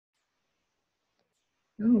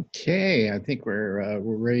Okay, I think we're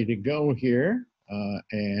ready to go here,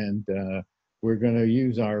 and we're going to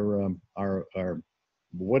use our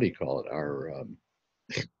what do you call it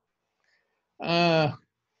uh,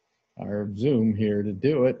 our Zoom here to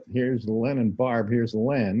do it. Here's Len and Barb. Here's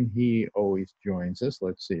Len. He always joins us.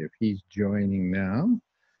 Let's see if he's joining now.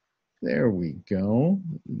 There we go.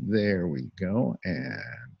 There we go. And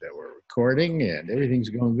we're recording and everything's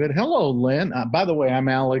going good. Hello, Len. By the way, I'm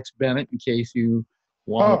Alex Bennett, in case you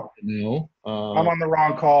wanted to know. I'm on the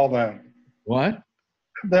wrong call then. What?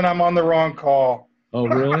 Then I'm on the wrong call. Oh,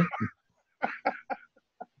 really?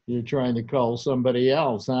 You're trying to call somebody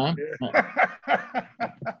else, huh?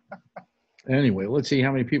 Anyway, let's see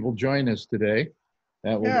how many people join us today.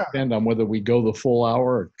 That will depend on whether we go the full hour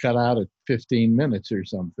or cut out at 15 minutes or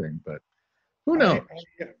something, but who knows?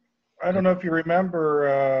 I don't know if you remember,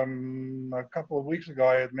 a couple of weeks ago,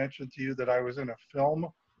 I had mentioned to you that I was in a film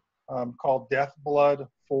called Death Blood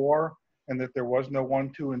 4, and that there was no 1,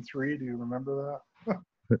 2, and 3. Do you remember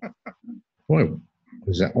that? Boy,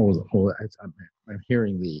 was that? I'm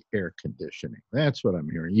hearing the air conditioning. That's what I'm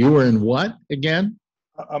hearing. You were in what again?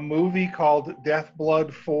 A movie called Death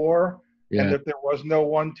Blood 4, and that there was no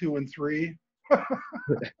 1, 2, and 3.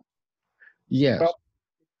 Yes. Well,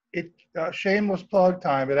 shameless plug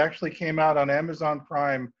time. It actually came out on Amazon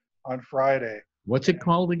Prime on Friday. What's it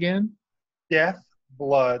called again? Death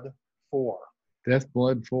Blood 4. Death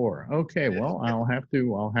Blood 4. Okay, well, I'll have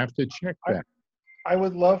to check that. I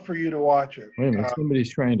would love for you to watch it. Wait a minute,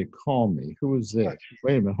 somebody's trying to call me. Who is this?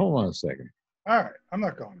 Wait a minute, hold on a second. All right, I'm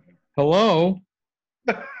not going. Hello?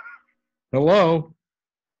 Hello?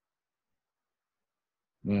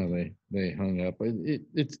 No, they hung up.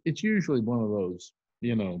 It's usually one of those,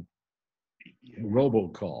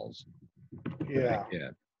 robocalls. Yeah.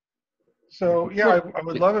 So yeah, I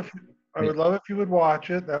would love if you would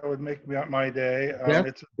watch it. That would make my day.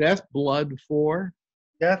 It's Death Blood 4.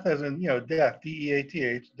 Death as in death,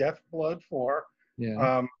 DEATH, Death Blood 4.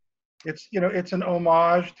 Yeah. It's an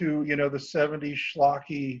homage to the 70s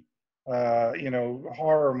schlocky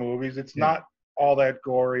horror movies. It's not all that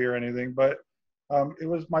gory or anything, but it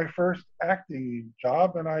was my first acting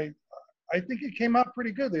job, and I think it came out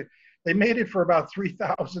pretty good. They made it for about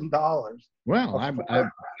 $3,000. Well, I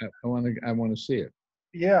want to see it.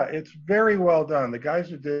 Yeah, it's very well done. The guys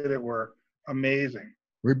who did it were amazing.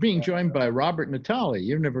 We're being joined by Robert Natali.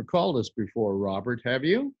 You've never called us before, Robert, have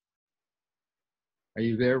you? Are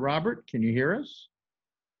you there, Robert? Can you hear us?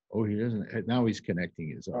 Oh, he doesn't. Now he's connecting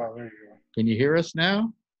his Oh, there you go. Can you hear us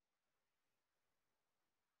now?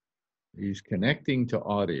 He's connecting to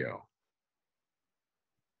audio.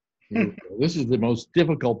 This is the most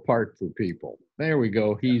difficult part for people. There we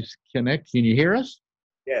go. He's connected. Can you hear us?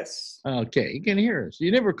 Yes. Okay, you can hear us.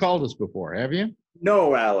 You never called us before, have you?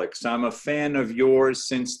 No, Alex. I'm a fan of yours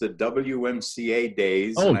since the WMCA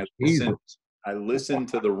days. Oh, and I listen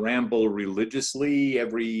to the Ramble religiously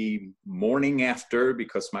every morning after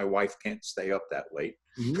because my wife can't stay up that late.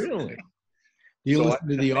 Really? Do you listen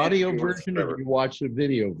to the audio version or do you watch the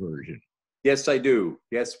video version? Yes, I do.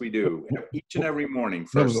 Yes, we do. Each and every morning.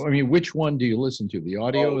 First. No, I mean, which one do you listen to, the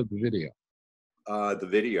audio or the video? The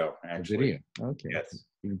video, actually. The video. Okay. Yes.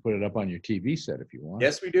 You can put it up on your TV set if you want.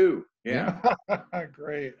 Yes, we do. Yeah.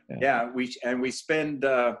 Great. Yeah, we spend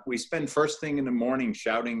first thing in the morning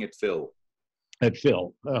shouting at Phil. At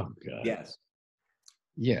Phil. Oh God. Yes.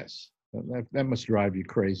 Yes. That must drive you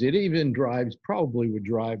crazy. It even would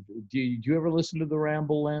drive. Do you ever listen to the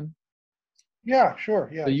Ramble, Len? Yeah,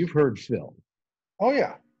 sure. Yeah. So you've heard Phil. Oh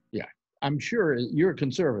yeah. Yeah. I'm sure you're a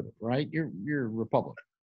conservative, right? You're Republican.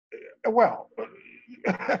 Well,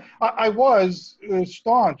 I was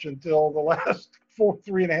staunch until the last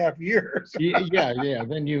 3.5 years. yeah.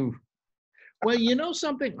 Then you. Well, you know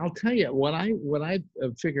something? I'll tell you what I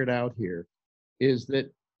figured out here is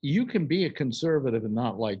that you can be a conservative and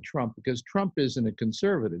not like Trump because Trump isn't a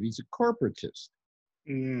conservative. He's a corporatist.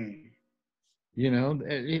 Mm.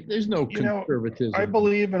 There's no conservatism. I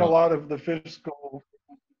believe in a lot of the fiscal.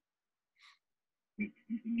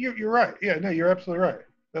 You're right. Yeah, no, you're absolutely right.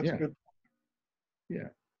 That's good. Yeah,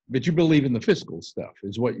 but you believe in the fiscal stuff,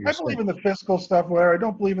 is what you're saying. I believe in the fiscal stuff. Where I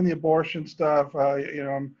don't believe in the abortion stuff.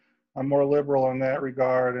 I'm more liberal in that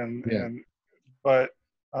regard, but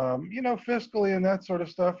fiscally and that sort of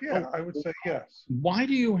stuff. Yeah, I would say yes. Why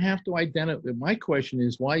do you have to identify? My question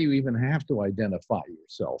is, why you even have to identify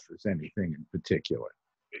yourself as anything in particular?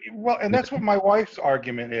 Well, and that's what my wife's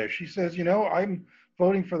argument is. She says, I'm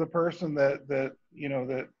voting for the person that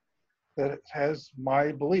has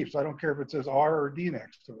my beliefs. I don't care if it says R or D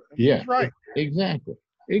next to it. And she's right. Exactly.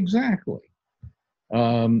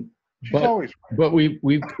 She's always right. But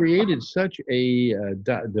we've created such a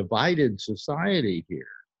divided society here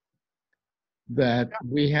that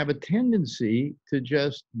we have a tendency to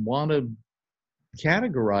just want to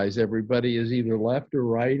categorize everybody as either left or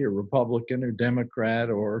right or Republican or Democrat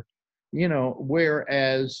or,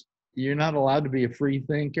 whereas you're not allowed to be a free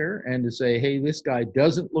thinker and to say, hey, this guy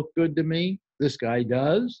doesn't look good to me, this guy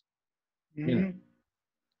does. Mhm.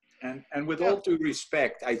 And with all due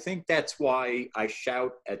respect, I think that's why I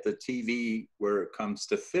shout at the TV where it comes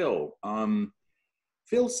to Phil.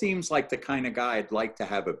 Phil seems like the kind of guy I'd like to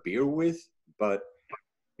have a beer with, but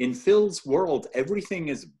in Phil's world, everything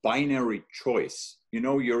is binary choice.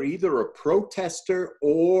 You're either a protester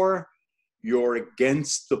or you're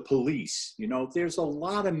against the police. There's a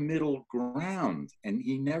lot of middle ground, and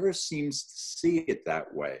he never seems to see it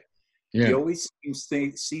that way. Yeah. He always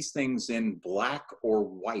sees things in black or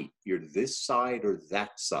white. You're this side or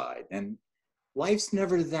that side. And life's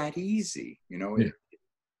never that easy, Yeah.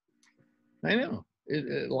 I know.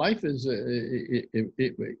 Life is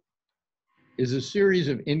a series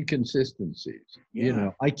of inconsistencies.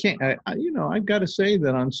 Yeah. I've got to say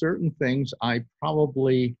that on certain things, I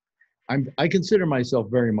consider myself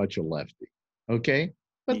very much a lefty. Okay.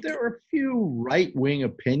 But there are a few right-wing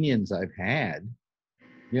opinions I've had,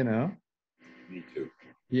 Me too.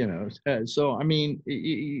 So, I mean,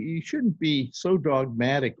 you shouldn't be so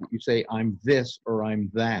dogmatic that you say, I'm this or I'm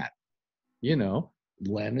that.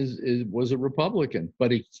 Len was a Republican, but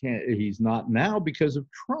he's not now because of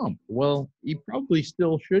Trump. Well, he probably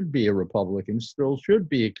still should be a Republican, still should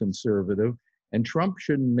be a conservative, and Trump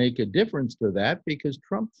shouldn't make a difference to that because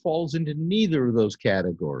Trump falls into neither of those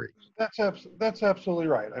categories. That's absolutely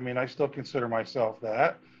right. I mean, I still consider myself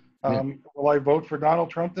that. Yeah. Will I vote for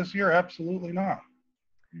Donald Trump this year? Absolutely not.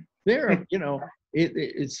 Did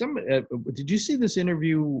you see this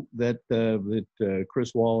interview that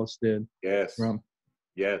Chris Wallace did? Yes. Trump?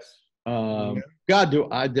 Yes. God,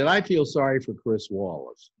 did I feel sorry for Chris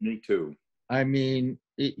Wallace? Me too. I mean,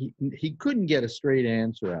 he couldn't get a straight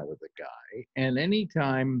answer out of the guy. And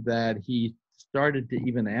anytime that he started to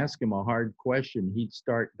even ask him a hard question, he'd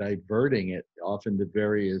start diverting it off into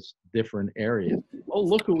various different areas. Oh,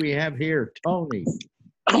 look who we have here, Tony.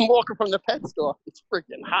 I'm walking from the pet store. It's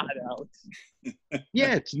freaking hot out.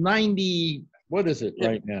 Yeah, it's 90. What is it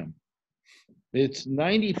right now? It's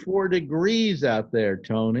 94 degrees out there,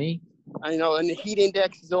 Tony. I know, and the heat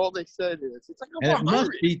index is all they said is. It's like and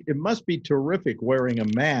it must be terrific wearing a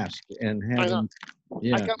mask and having.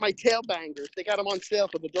 Yeah. I got my tail bangers. They got them on sale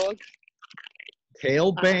for the dogs.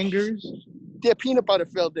 Tail bangers? They're peanut butter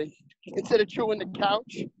filled. Instead of chewing the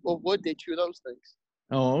couch or wood, they chew those things.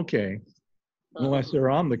 Oh, okay. Unless they're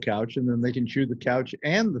on the couch, and then they can chew the couch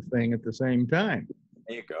and the thing at the same time.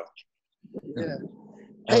 There you go. Yeah.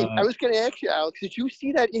 Hey, I was going to ask you, Alex, did you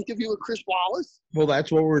see that interview with Chris Wallace? Well,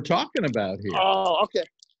 that's what we're talking about here. Oh, okay.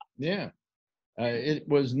 Yeah. It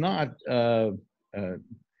was not, I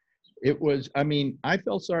mean, I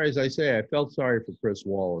felt sorry, as I say, I felt sorry for Chris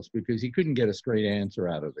Wallace because he couldn't get a straight answer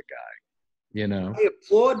out of the guy, I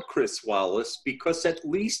applaud Chris Wallace because at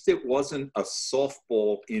least it wasn't a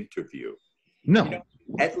softball interview. No.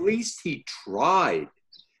 At least he tried.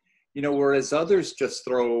 Whereas others just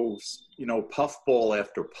throw, puffball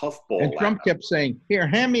after puffball. And Trump kept saying, here,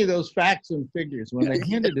 hand me those facts and figures. When they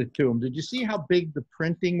handed it to him, did you see how big the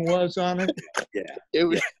printing was on it? Yeah. It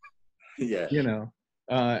was. Yeah.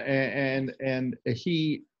 And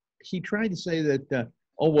he tried to say that,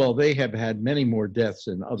 they have had many more deaths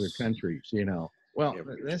in other countries, Well,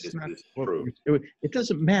 that's not true. It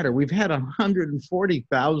doesn't matter. We've had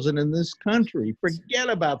 140,000 in this country. Forget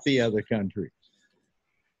about the other countries.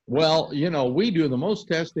 Well, we do the most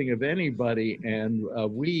testing of anybody, and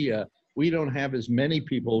we don't have as many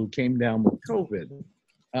people who came down with COVID.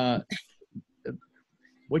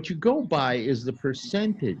 What you go by is the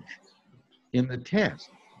percentage in the test.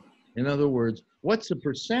 In other words, what's the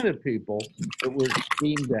percent of people that were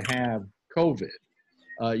deemed to have COVID?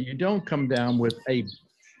 You don't come down with a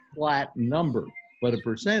flat number, but a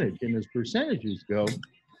percentage. And as percentages go,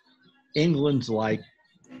 England's like,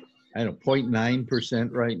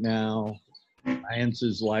 0.9% right now. France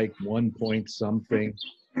is like 1 point something.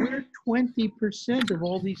 Where 20% of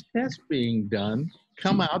all these tests being done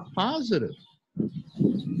come out positive.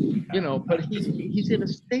 But he's in a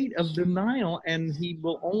state of denial, and he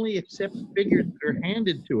will only accept figures that are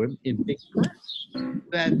handed to him in big press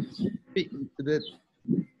that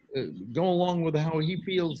go along with how he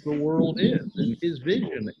feels the world is and his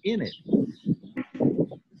vision in it.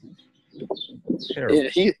 Terrible.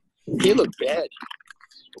 Yeah, he looked bad.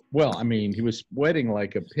 Well, I mean, he was sweating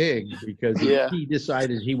like a pig because he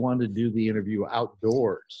decided he wanted to do the interview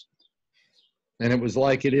outdoors. And it was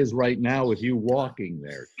like it is right now with you walking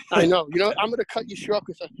there. I know. You know, I'm going to cut you short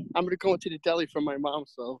because I'm going to go into the deli for my mom,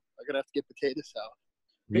 so I'm going to have to get potato salad.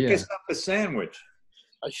 Pick Yeah. us up a sandwich.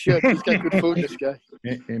 I should. He's got good food, this guy.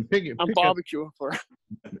 And I'm pick up. barbecuing for him.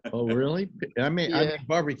 Oh, really? I made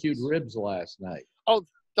barbecued ribs last night. Oh,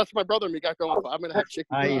 that's my brother and me got going for. I'm going to have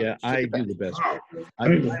chicken. I do the best.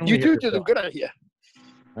 You do them good out here.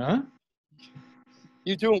 Huh?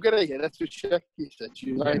 You do them good out here. That's what Shecky said.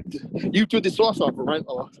 You do the sauce off, right?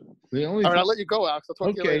 Oh. All right, I'll let you go, Alex. I'll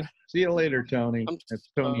talk to you later. See you later, Tony. That's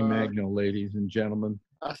Tony Magno, ladies and gentlemen.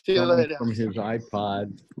 I'll see you later. From his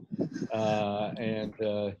iPod. And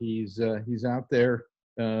he's out there.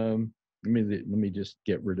 Let me just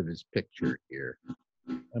get rid of his picture here.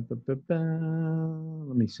 Let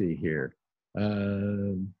me see here.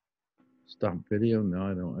 Stop video. No,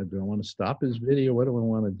 I don't want to stop his video. What do I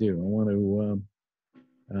want to do? I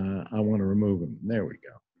want to remove him. There we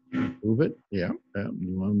go. Move it. Yeah.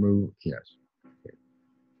 You want to move? Yes. Okay.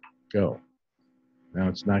 Go. Now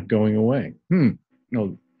it's not going away. No.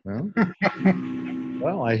 Well,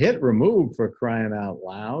 well, I hit remove for crying out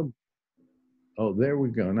loud. Oh, there we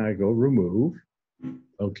go. Now I go remove.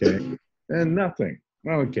 Okay. And nothing.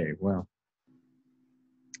 Okay. Well,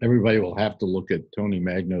 everybody will have to look at Tony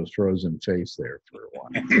Magno's frozen face there for a while.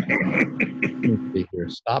 Let's see here.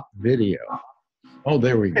 Stop video. Oh,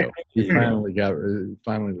 there we go. He finally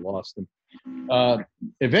lost him.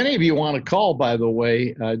 If any of you want to call, by the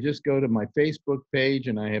way, just go to my Facebook page,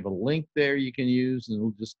 and I have a link there you can use, and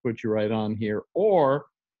we'll just put you right on here. Or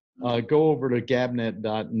go over to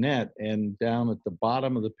gabnet.net, and down at the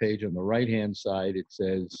bottom of the page on the right-hand side, it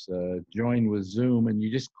says Join with Zoom, and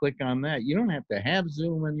you just click on that. You don't have to have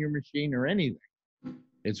Zoom on your machine or anything.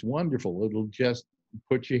 It's wonderful. It'll just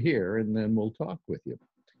put you here, and then we'll talk with you.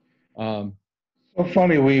 So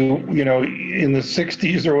funny, in the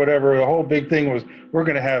 60s or whatever, the whole big thing was we're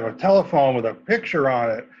going to have a telephone with a picture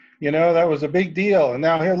on it. That was a big deal. And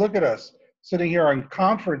now here, look at us sitting here on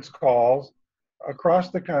conference calls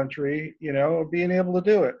across the country, being able to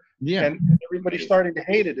do it. Yeah. And everybody's starting to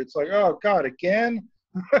hate it. It's like, oh, God, again?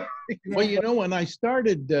 Well, when I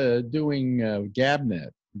started doing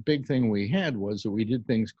Gabnet, the big thing we had was that we did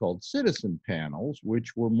things called citizen panels,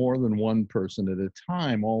 which were more than one person at a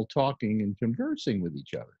time, all talking and conversing with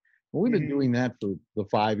each other. Well, we've been doing that for the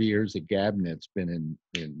 5 years that Gabnet's been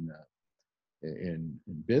in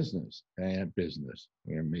business and business.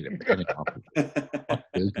 We made a penny off of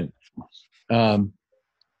business.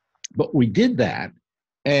 But we did that,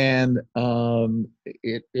 and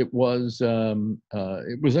it was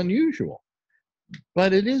unusual,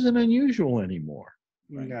 but it isn't unusual anymore.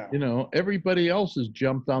 Right. No. Everybody else has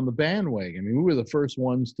jumped on the bandwagon. I mean, we were the first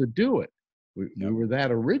ones to do it. We were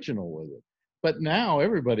that original with it. But now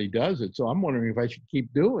everybody does it, so I'm wondering if I should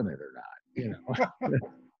keep doing it or not.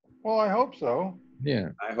 Well, I hope so. Yeah.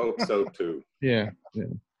 I hope so too. Yeah.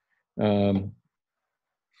 I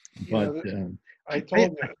told you.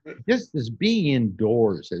 Just this being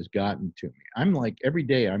indoors has gotten to me. I'm like, every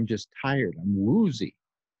day I'm just tired. I'm woozy.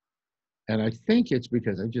 And I think it's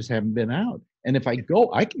because I just haven't been out. And if I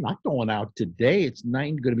go, I'm not going out today. It's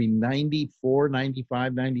going to be 94,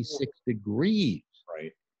 95, 96 degrees.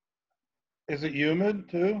 Right. Is it humid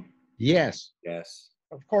too? Yes. Yes.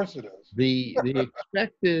 Of course it is. The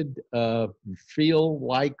expected feel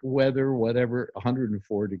like weather, whatever,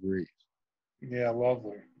 104 degrees. Yeah,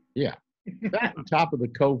 lovely. Yeah. That on top of the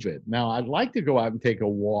COVID. Now, I'd like to go out and take a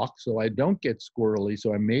walk so I don't get squirrely,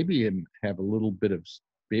 so I maybe have a little bit of,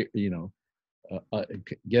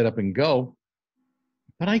 get up and go.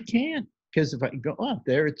 But I can't, because if I go up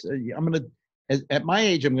there, at my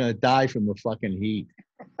age, I'm going to die from the fucking heat.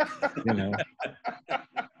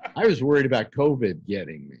 I was worried about COVID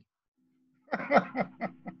getting me.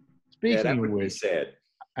 Speaking of which, sad.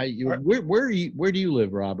 where do you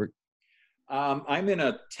live, Robert? I'm in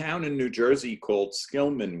a town in New Jersey called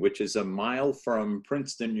Skillman, which is a mile from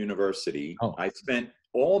Princeton University. Oh. I spent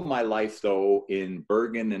all my life, though, in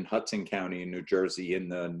Bergen and Hudson County in New Jersey, in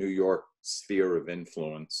the New York sphere of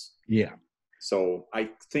influence. Yeah. So I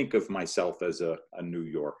think of myself as a New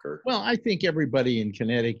Yorker. Well, I think everybody in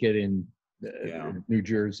Connecticut and New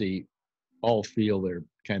Jersey all feel they're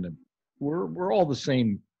kind of, we're all the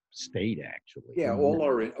same state, actually. Yeah,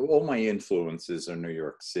 all my influences are New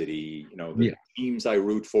York City. The teams I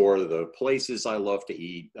root for, the places I love to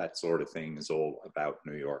eat, that sort of thing is all about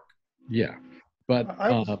New York. Yeah. But I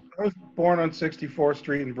was born on 64th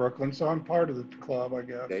Street in Brooklyn, so I'm part of the club, I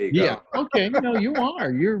guess. There you go. Yeah. Okay. No, you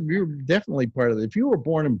are. You're definitely part of it. If you were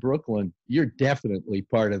born in Brooklyn, you're definitely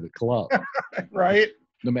part of the club. Right?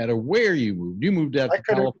 No matter where you moved. You moved out to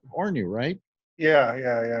California, right?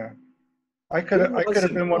 Yeah. I could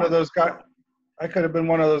have been one of those guys. I could have been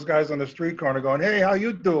one of those guys on the street corner going, "Hey, how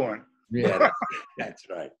you doing?" Yeah, that's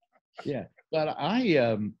right. Yeah, but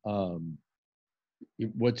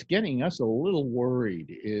what's getting us a little worried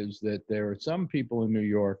is that there are some people in New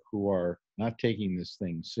York who are not taking this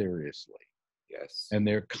thing seriously. Yes. And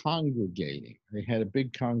they're congregating. They had a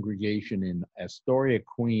big congregation in Astoria,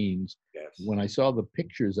 Queens. Yes. When I saw the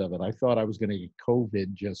pictures of it, I thought I was going to get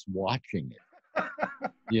COVID just watching it.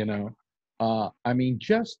 You know, I mean,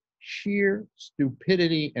 just sheer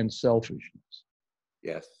stupidity and selfishness.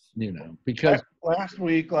 Yes. You know, because last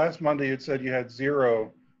Monday, you said you had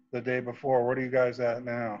 0 the day before. What are you guys at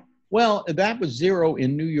now? Well, that was 0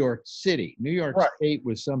 in New York City. New York Right. State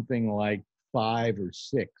was something like 5 or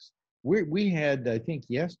 6. We had, I think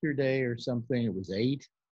yesterday or something, it was 8.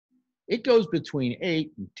 It goes between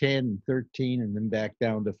 8 and 10 and 13 and then back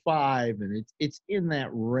down to 5. And it's in that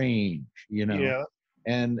range, you know. Yeah.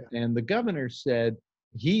 And the governor said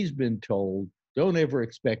he's been told, don't ever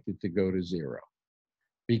expect it to go to 0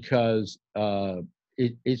 because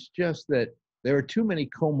it's just that there are too many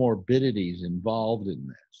comorbidities involved in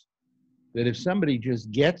this, that if somebody just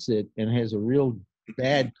gets it and has a real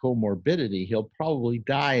bad comorbidity, he'll probably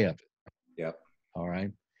die of it. Yep. All right.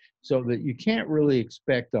 So that you can't really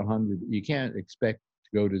expect 100. You can't expect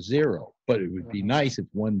to go to 0, but it would be nice if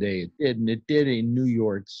one day it did, and it did in New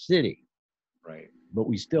York City. Right. But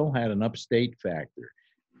we still had an upstate factor,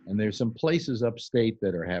 and there's some places upstate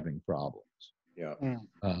that are having problems. Yeah.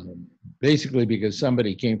 Basically because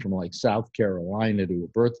somebody came from like South Carolina to a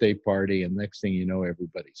birthday party, and next thing you know,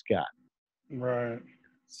 everybody's got it. Right.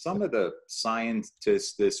 Some of the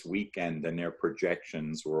scientists this weekend and their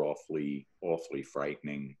projections were awfully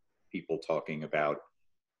frightening. People talking about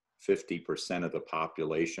 50% of the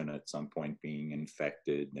population at some point being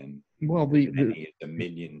infected, and a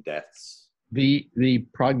million deaths. The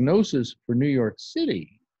prognosis for New York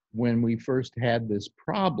City when we first had this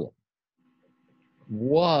problem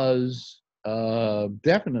was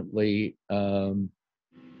definitely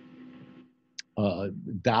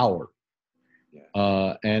dour.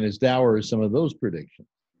 Yeah. And as dour as some of those predictions.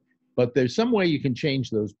 But there's some way you can change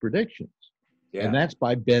those predictions. Yeah. And that's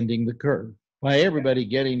by bending the curve, by everybody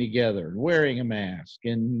getting together and wearing a mask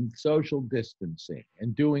and social distancing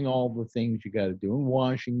and doing all the things you got to do and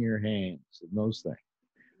washing your hands and those things.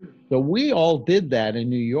 So we all did that in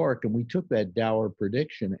New York, and we took that dour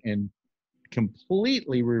prediction and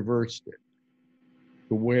completely reversed it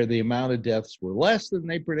to where the amount of deaths were less than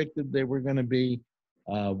they predicted they were going to be.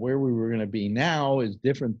 Where we were going to be now is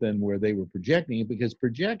different than where they were projecting it, because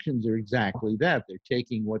projections are exactly that. They're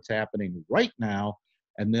taking what's happening right now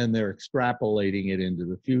and then they're extrapolating it into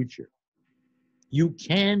the future. You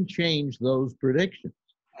can change those predictions.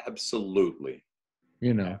 Absolutely.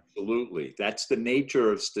 You know. Absolutely. That's the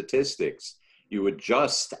nature of statistics. You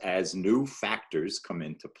adjust as new factors come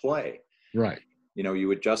into play. Right. You know,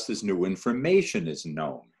 you adjust as new information is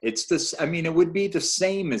known. It's this, I mean, it would be the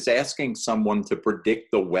same as asking someone to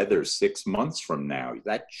predict the weather 6 months from now.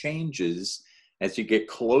 That changes as you get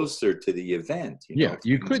closer to the event. You know,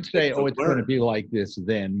 you could say, oh, it's going to be like this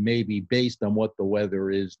then, maybe based on what the weather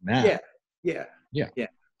is now. Yeah.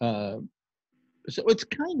 So it's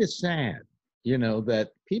kind of sad, you know, that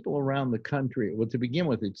people around the country, well, to begin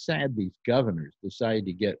with, it's sad these governors decide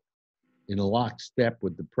to get in lockstep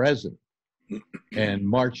with the president and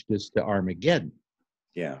march this to Armageddon.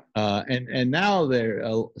 Yeah. And now they're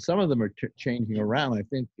some of them are changing around. I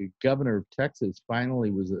think the governor of Texas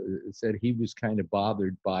finally said he was kind of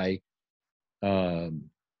bothered by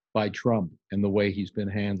Trump and the way he's been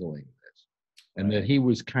handling this, and that he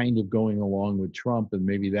was kind of going along with Trump, and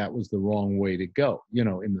maybe that was the wrong way to go. You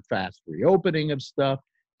know, in the fast reopening of stuff,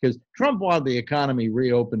 because Trump wanted the economy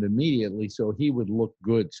reopened immediately so he would look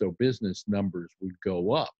good, so business numbers would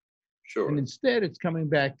go up. Sure. And instead, it's coming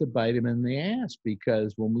back to bite him in the ass,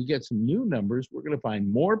 because when we get some new numbers, we're going to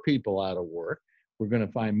find more people out of work. We're going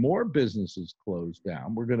to find more businesses closed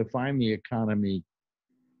down. We're going to find the economy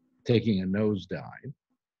taking a nosedive.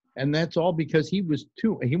 And that's all because he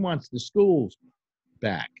wants the schools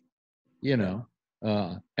back, you know.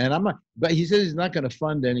 And I'm not, but he says he's not going to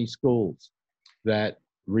fund any schools that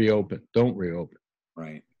don't reopen.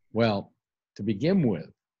 Right. Well, to begin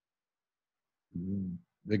with,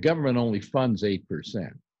 the government only funds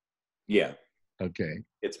 8%. Yeah. Okay.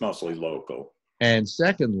 It's mostly local. And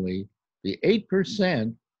secondly, the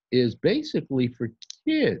 8% is basically for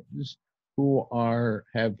kids who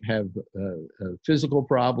have physical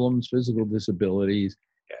problems, physical disabilities,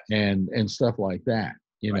 and stuff like that,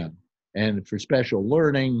 you know, and for special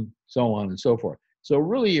learning, so on and so forth. So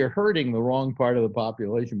really, you're hurting the wrong part of the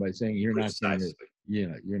population by saying you're not going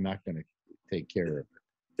to take care of it.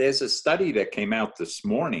 There's a study that came out this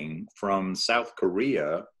morning from South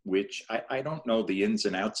Korea, which I don't know the ins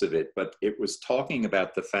and outs of it, but it was talking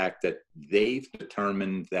about the fact that they've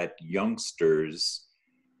determined that youngsters,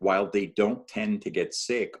 while they don't tend to get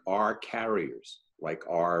sick, are carriers, like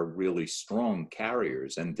are really strong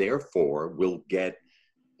carriers, and therefore will get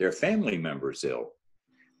their family members ill.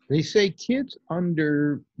 They say kids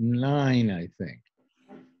under 9, I think,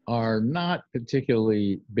 are not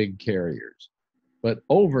particularly big carriers, but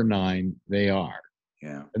over 9, they are.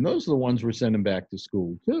 Yeah. And those are the ones we're sending back to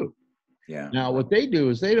school too. Yeah. Now, what they do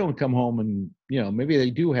is they don't come home and, maybe they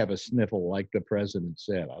do have a sniffle, like the president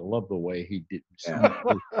said. I love the way he did.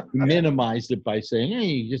 He minimized it by saying, hey,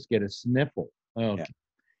 you just get a sniffle. Okay. Yeah.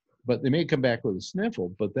 But they may come back with a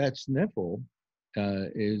sniffle, but that sniffle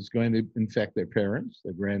is going to infect their parents,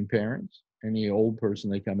 their grandparents, any old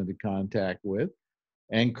person they come into contact with,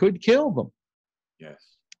 and could kill them.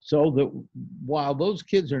 Yes. So that while those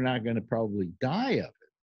kids are not going to probably die of it,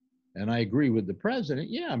 and I agree with the president,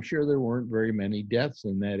 yeah, I'm sure there weren't very many deaths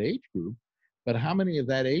in that age group, but how many of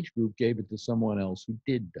that age group gave it to someone else who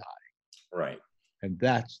did die? Right. And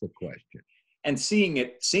that's the question. And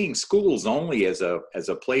seeing schools only as a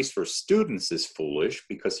place for students is foolish,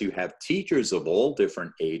 because you have teachers of all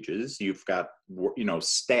different ages. You've got,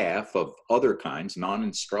 staff of other kinds,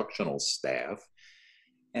 non-instructional staff.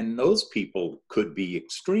 And those people could be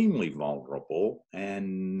extremely vulnerable,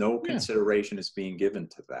 and no consideration is being given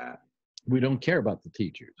to that. We don't care about the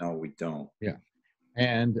teachers. No, we don't. Yeah.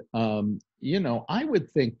 And, I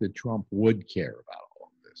would think that Trump would care about all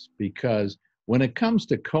of this, because when it comes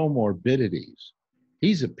to comorbidities,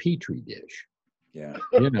 he's a petri dish. Yeah.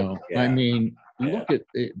 I mean, look at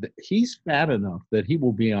it, he's fat enough that he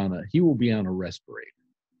will be on a respirator.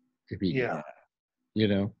 If he,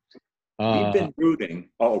 We've been rooting.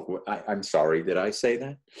 Oh, I'm sorry. Did I say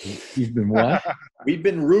that? You've been what? We've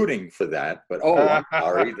been rooting for that, but I'm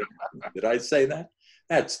sorry. Did I say that?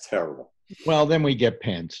 That's terrible. Well, then we get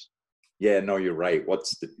Pence. Yeah, no, you're right.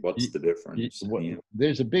 What's the difference?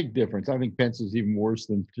 There's a big difference. I think Pence is even worse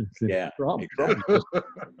than Trump. Exactly.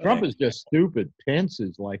 Trump is just stupid. Pence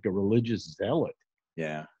is like a religious zealot.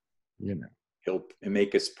 Yeah. He'll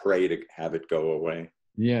make us pray to have it go away.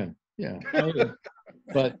 Yeah.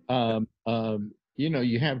 But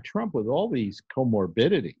you have Trump with all these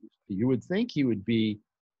comorbidities. You would think he would be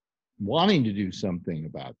wanting to do something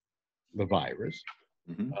about the virus.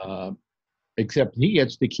 Mm-hmm. Except he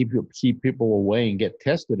gets to keep people away and get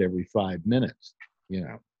tested every 5 minutes.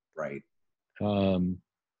 Right.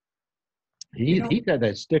 He got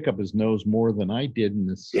that stick up his nose more than I did in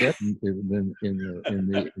the in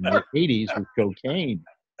the 80s with cocaine.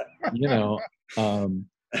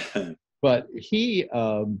 But he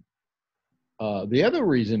the other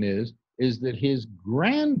reason is that his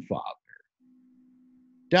grandfather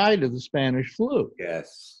died of the Spanish flu.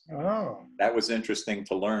 Yes. Oh. That was interesting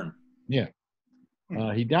to learn. Yeah.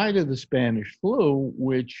 He died of the Spanish flu,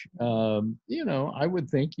 which, I would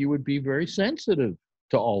think you would be very sensitive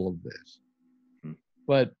to all of this.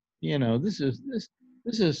 But, this is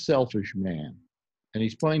a selfish man. And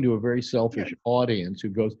he's playing to a very selfish audience who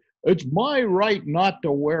goes, it's my right not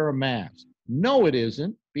to wear a mask. No, it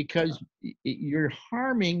isn't, because you're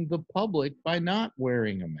harming the public by not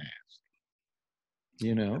wearing a mask.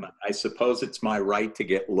 And I suppose it's my right to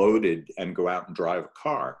get loaded and go out and drive a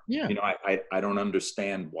car. Yeah. I don't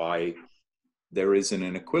understand why there isn't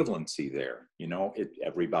an equivalency there.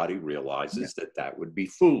 Everybody realizes that would be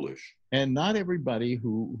foolish. And not everybody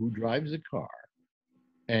who drives a car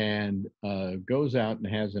and goes out and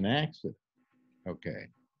has an accident, okay,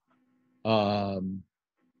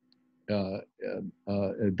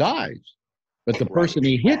 dies. But the person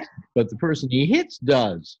he hits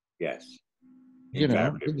does. Yes.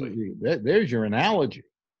 There's your analogy.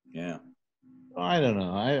 Yeah. I don't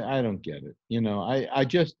know. I don't get it.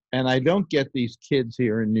 I don't get these kids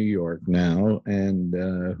here in New York now and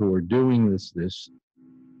who are doing this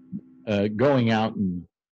going out and,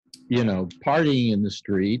 partying in the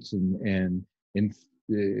streets and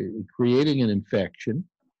creating an infection,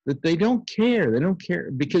 that they don't care. They don't care,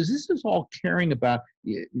 because this is all caring about,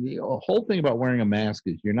 the whole thing about wearing a mask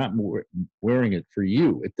is you're not wearing it for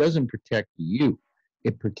you. It doesn't protect you.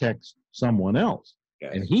 It protects someone else.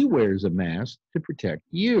 Yes. And he wears a mask to protect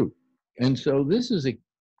you. And so this is a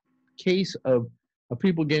case of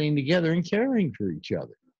people getting together and caring for each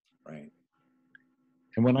other. Right.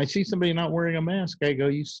 And when I see somebody not wearing a mask, I go,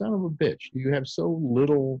 you son of a bitch. You have so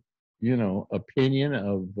little, opinion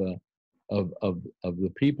of the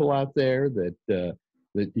people out there that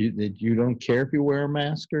you don't care if you wear a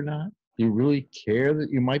mask or not. Do you really care that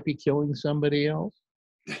you might be killing somebody else?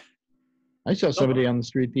 I saw somebody on the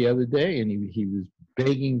street the other day, and he was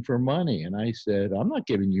begging for money. And I said, I'm not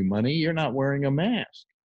giving you money. You're not wearing a mask.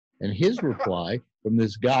 And his reply from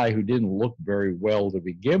this guy who didn't look very well to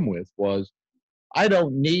begin with was, I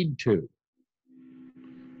don't need to.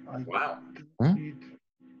 Wow. Huh?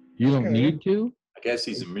 You don't need to? I guess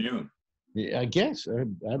he's immune. Yeah, I guess.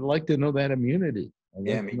 I'd like to know that immunity. I'd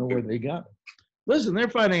like to know where they got it. Listen, they're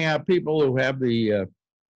finding out people who have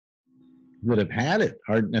that have had it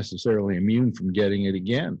aren't necessarily immune from getting it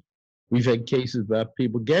again. We've had cases about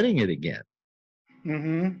people getting it again.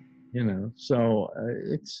 Mm-hmm. You know, so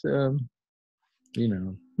it's you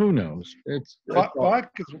know, who knows? It's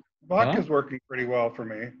vodka's working pretty well for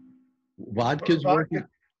me. Vodka's working.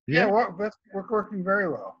 Yeah, we're working very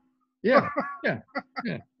well. Yeah.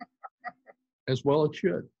 As well it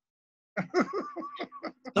should.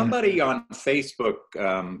 Somebody on Facebook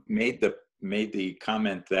made the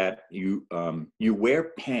comment that you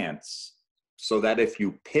wear pants so that if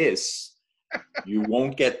you piss, you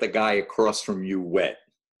won't get the guy across from you wet.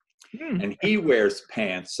 And he wears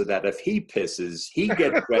pants so that if he pisses, he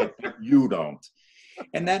gets wet, but you don't.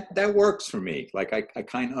 And that works for me. Like I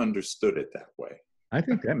kind of understood it that way. I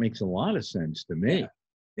think that makes a lot of sense to me.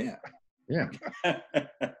 Yeah.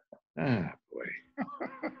 Ah, boy.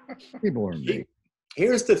 People are mean.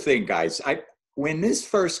 Here's the thing, guys. When this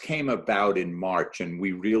first came about in March and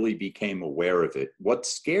we really became aware of it, what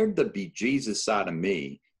scared the bejesus out of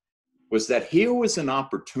me was that here was an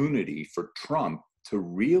opportunity for Trump to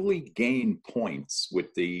really gain points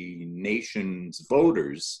with the nation's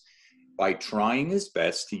voters by trying his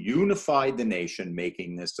best to unify the nation,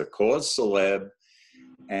 making this a cause célèbre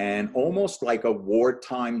and almost like a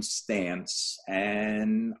wartime stance.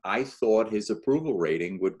 And I thought his approval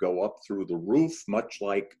rating would go up through the roof, much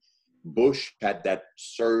like Bush had that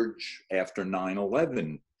surge after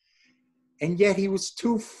 9/11. And yet he was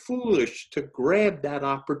too foolish to grab that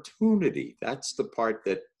opportunity. That's the part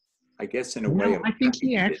that I guess in a way. I think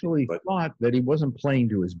he actually thought that he wasn't playing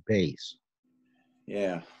to his base.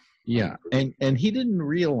 Yeah. Yeah. And he didn't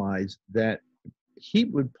realize that he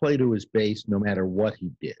would play to his base no matter what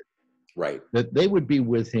he did. Right. That they would be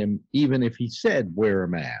with him even if he said wear a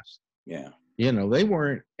mask. Yeah. You know, they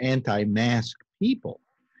weren't anti-mask people.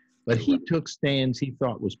 But he took stands he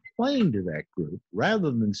thought was playing to that group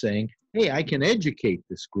rather than saying, hey, I can educate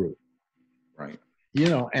this group. Right. You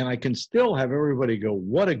know, and I can still have everybody go,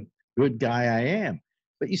 what a good guy I am.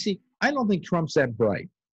 But you see, I don't think Trump's that bright.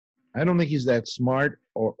 I don't think he's that smart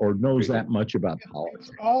or knows that much about politics.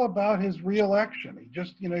 It's all about his reelection. He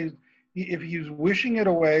just, you know, if he was wishing it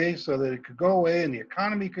away so that it could go away and the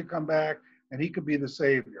economy could come back and he could be the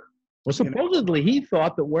savior. Well, supposedly he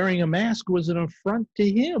thought that wearing a mask was an affront to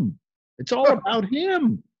him. It's all about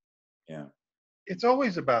him. Yeah. It's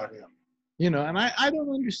always about him. You know, and I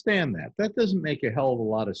don't understand that. That doesn't make a hell of a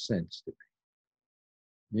lot of sense to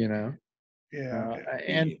me. You know? Yeah.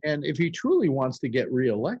 And if he truly wants to get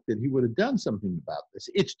reelected, he would have done something about this.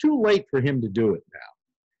 It's too late for him to do it now.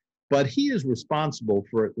 But he is responsible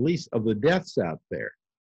for at least of the deaths out there.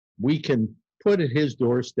 We can put at his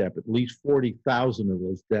doorstep at least 40,000 of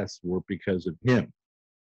those deaths were because of him.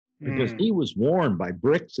 Because he was warned by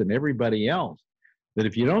Bricks and everybody else that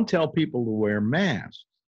if you don't tell people to wear masks,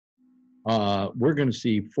 we're going to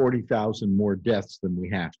see 40,000 more deaths than we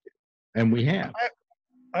have to. And we have.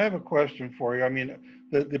 I have a question for you. I mean,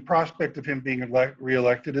 the prospect of him being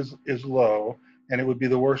reelected is low, and it would be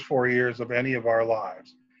the worst 4 years of any of our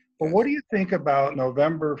lives. But what do you think about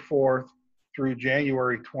November 4th through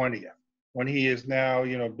January 20th, when he is now,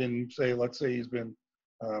 you know, let's say he's been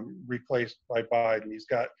replaced by Biden. He's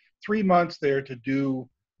got 3 months there to do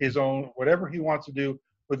his own, whatever he wants to do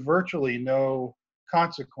with virtually no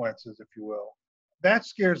consequences, if you will. That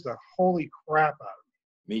scares the holy crap out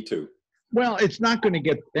of me. Me too. Well, it's not going to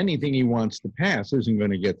get anything he wants to pass isn't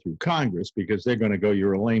going to get through Congress because they're going to go,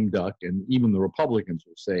 you're a lame duck. And even the Republicans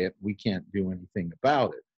will say it. We can't do anything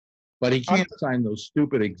about it. But he can't sign those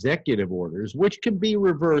stupid executive orders, which can be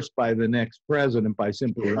reversed by the next president by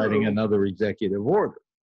simply writing another executive order.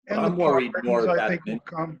 And I'm worried more about I think will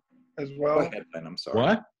come as well. Go ahead, Ben. I'm sorry.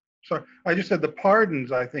 What? Sorry, I just said the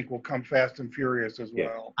pardons I think will come fast and furious as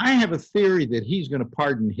well. I have a theory that he's going to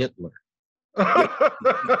pardon Hitler.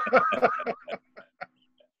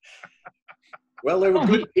 Well, there were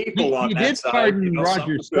good people on that side. He did pardon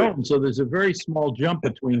Roger Stone, so there's a very small jump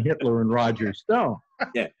between Hitler and Roger Stone.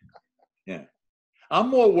 Yeah. I'm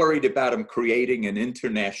more worried about him creating an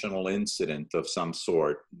international incident of some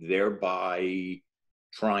sort, thereby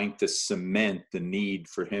trying to cement the need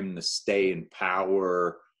for him to stay in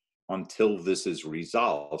power until this is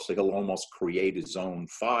resolved. So he'll almost create his own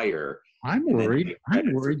fire I'm and then worried. take I'm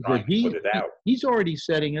credit for worried trying that to put it out. he's already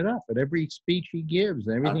setting it up at every speech he gives,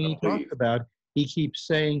 and everything he talks about. He keeps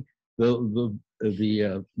saying the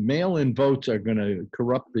mail-in votes are going to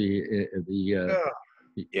corrupt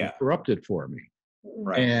corrupt it for me.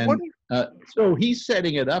 Right. And so he's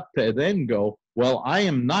setting it up to then go, well, I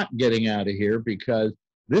am not getting out of here because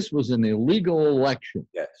this was an illegal election.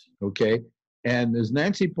 Yes. Okay. And as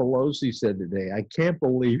Nancy Pelosi said today, I can't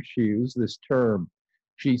believe she used this term.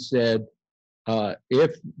 She said,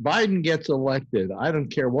 if Biden gets elected, I don't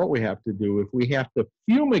care what we have to do. If we have to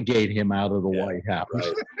fumigate him out of the White House.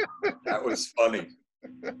 Right. That was funny.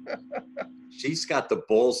 She's got the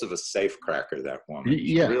balls of a safecracker, that woman.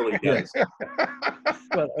 She really does.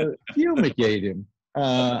 But fumigate him.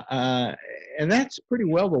 And that's pretty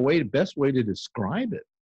well the best way to describe it,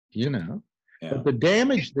 you know. Yeah. But the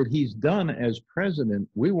damage that he's done as president,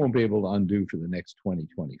 we won't be able to undo for the next 20,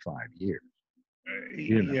 25 years.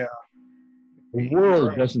 You know? Yeah. The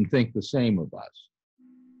world doesn't think the same of us.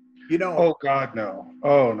 You know. Oh, God, no.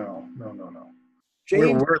 Oh, no.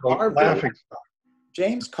 James we're the laughing stock.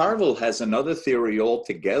 James Carville has another theory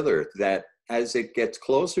altogether, that as it gets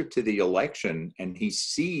closer to the election and he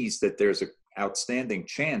sees that there's an outstanding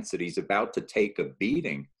chance that he's about to take a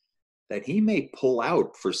beating, that he may pull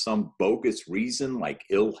out for some bogus reason like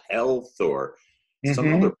ill health or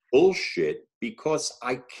some other bullshit, because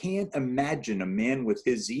I can't imagine a man with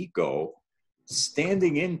his ego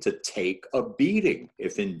standing in to take a beating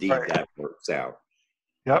if indeed that works out.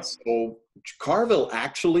 Yep. So Carville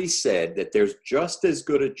actually said that there's just as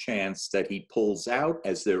good a chance that he pulls out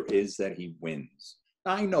as there is that he wins.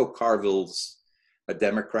 I know Carville's a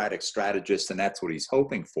Democratic strategist and that's what he's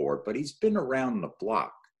hoping for, but he's been around the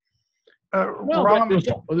block. Well,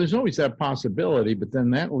 there's always that possibility, but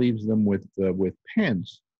then that leaves them with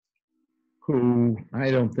Pence, who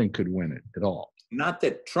I don't think could win it at all. Not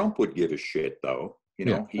that Trump would give a shit, though. You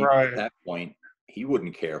know, at that point, he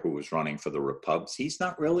wouldn't care who was running for the Repubs. He's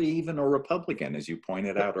not really even a Republican, as you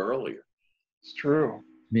pointed out earlier. It's true.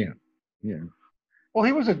 Yeah. Well,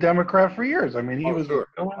 he was a Democrat for years. I mean, he was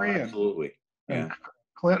Hillary and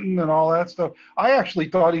Clinton and all that stuff. I actually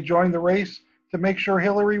thought he joined the race to make sure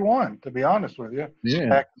Hillary won, to be honest with you. Yeah.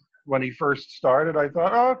 Back when he first started, I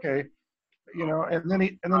thought, oh, okay, you know, and then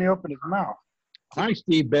he opened his mouth. Hi,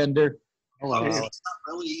 Steve Bender. Hello. He's not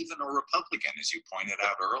really even a Republican, as you pointed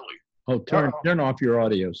out earlier. Oh, turn off your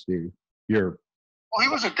audio, Steve. Well, he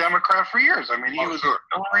was a Democrat for years. I mean, he was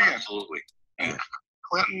Hillary and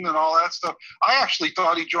Clinton and all that stuff. I actually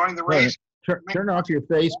thought he joined the race. Turn off your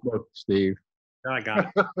Facebook, Steve. I got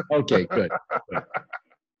it. Okay, good.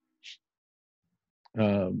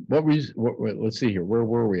 Let's see here. Where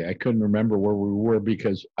were we? I couldn't remember where we were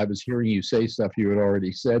because I was hearing you say stuff you had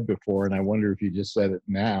already said before, and I wonder if you just said it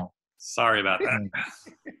now. Sorry about that.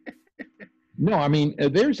 No, I mean,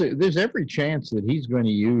 there's every chance that he's going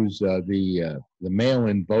to use the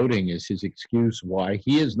mail-in voting as his excuse why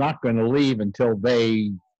he is not going to leave until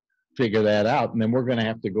they figure that out, and then we're going to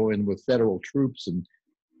have to go in with federal troops and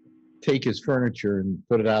take his furniture and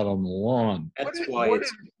put it out on the lawn. That's why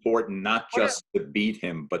it's important not just to beat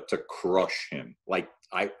him, but to crush him.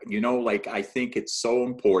 I think it's so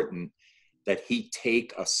important that he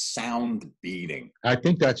take a sound beating. I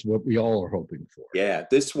think that's what we all are hoping for. Yeah,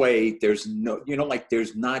 this way there's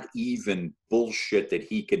there's not even bullshit that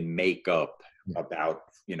he can make up about,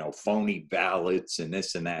 phony ballots and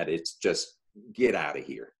this and that. It's just get out of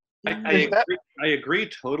here. I agree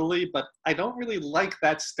totally, but I don't really like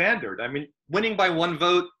that standard. I mean, winning by one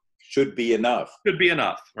vote should be enough.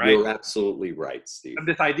 Right? You're absolutely right, Steve. And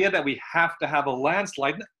this idea that we have to have a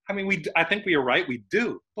landslide, I mean, I think we are right, we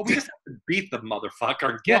do, but we just have to beat the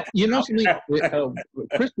motherfucker. Something,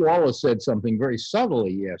 Chris Wallace said something very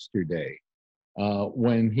subtly yesterday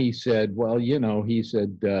when he said,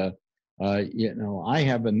 I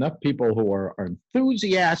have enough people who are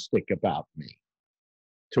enthusiastic about me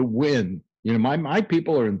to win. My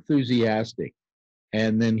people are enthusiastic.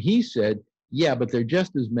 And then he said, yeah, but there are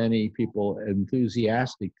just as many people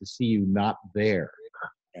enthusiastic to see you not there.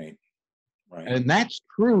 Right. And that's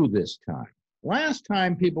true this time. Last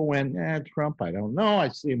time people went, Trump, I don't know. I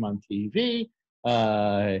see him on TV.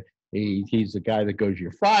 He's the guy that goes,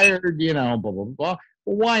 you're fired, blah, blah, blah.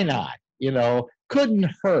 Well, why not? Couldn't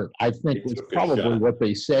hurt, I think was probably what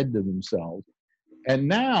they said to themselves. And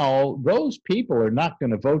now those people are not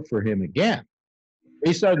going to vote for him again.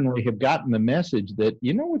 They suddenly have gotten the message that,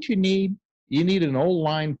 you know what you need? You need an old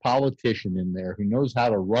line politician in there who knows how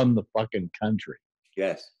to run the fucking country.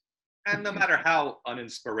 Yes. And no matter how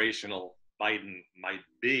uninspirational Biden might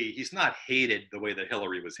be, he's not hated the way that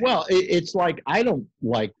Hillary was hated. Well, it's like, I don't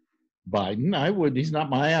like Biden. He's not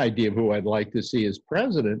my idea of who I'd like to see as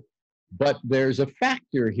president, but there's a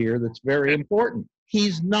factor here that's very important.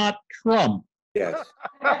 He's not Trump. Yes.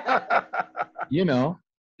 You know.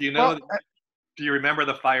 Do you know? Do you remember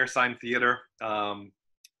the Firesign Theater? They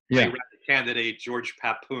ran the candidate George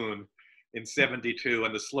Papoon in '72,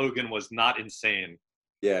 and the slogan was "Not insane."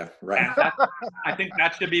 Yeah, right. I think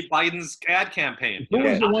that should be Biden's ad campaign. Who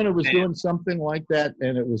was the one who was doing something like that?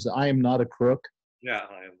 And it was, "I am not a crook." Yeah.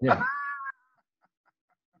 Yeah.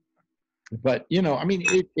 But you know, I mean,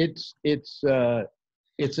 it's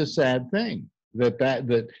a sad thing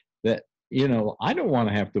that you know, I don't want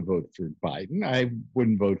to have to vote for Biden. I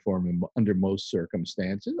wouldn't vote for him under most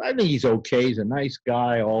circumstances. I think he's okay. He's a nice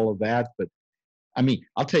guy, all of that. But I mean,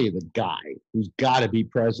 I'll tell you the guy who's got to be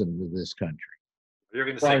president of this country. You're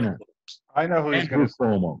going to say, I know who he's going to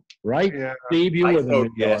say. Right? Yeah. Steve, you live in New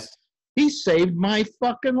York. Yes. He saved my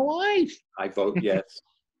fucking life. I vote yes.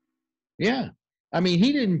 Yeah. I mean,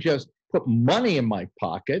 he didn't just put money in my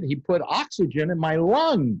pocket. He put oxygen in my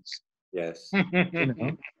lungs. Yes. You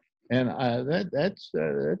know? And that's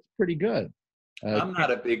pretty good. I'm not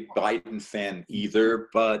a big Biden fan either,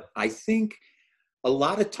 but I think a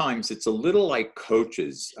lot of times it's a little like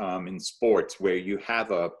coaches in sports where you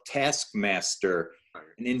have a taskmaster,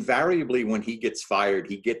 and invariably when he gets fired,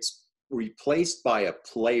 he gets replaced by a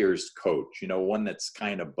player's coach, you know, one that's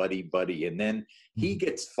kind of buddy-buddy, and then he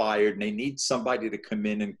gets fired and they need somebody to come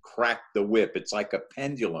in and crack the whip. It's like a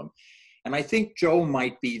pendulum. And I think Joe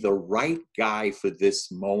might be the right guy for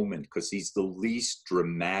this moment because he's the least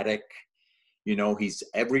dramatic. You know, he's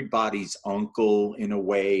everybody's uncle in a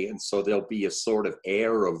way. And so there'll be a sort of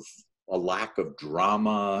air of a lack of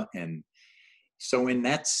drama. And so in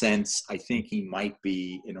that sense, I think he might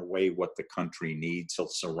be, in a way, what the country needs. He'll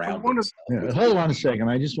surround himself. Yeah, hold on a second.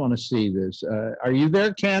 I just want to see this. Are you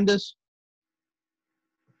there, Candace?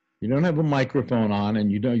 You don't have a microphone on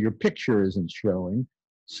and you know your picture isn't showing.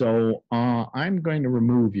 So I'm going to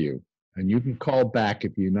remove you, and you can call back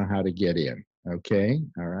if you know how to get in. Okay?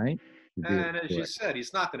 All right? And as you said,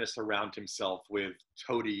 he's not going to surround himself with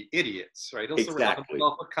toady idiots, right? He'll surround Exactly.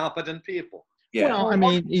 himself with competent people. Yeah. Well, I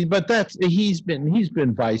mean, but he's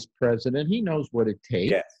been vice president. He knows what it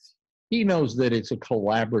takes. Yes. He knows that it's a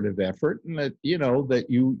collaborative effort, and that you know that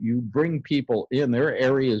you bring people in. There are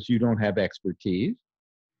areas you don't have expertise.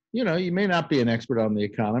 You know, you may not be an expert on the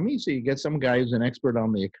economy, so you get some guy who's an expert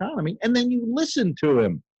on the economy, and then you listen to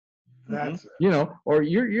him. That's You know, or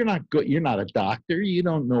you're not good. You're not a doctor. You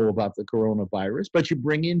don't know about the coronavirus, but you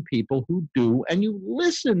bring in people who do, and you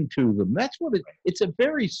listen to them. That's what it's a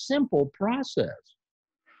very simple process.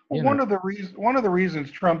 Well, one of the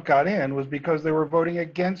reasons Trump got in was because they were voting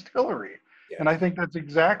against Hillary. Yeah. And I think that's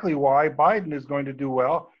exactly why Biden is going to do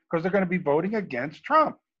well, because they're going to be voting against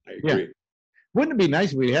Trump. I agree. Yeah. Wouldn't it be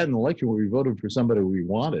nice if we had an election where we voted for somebody we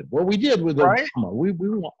wanted? Well, we did with Right. Obama. We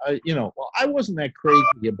you know, well, I wasn't that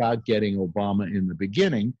crazy about getting Obama in the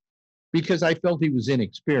beginning because I felt he was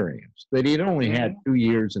inexperienced, that he'd only had 2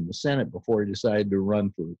 years in the Senate before he decided to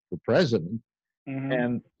run for president. Mhm.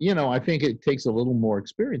 And, you know, I think it takes a little more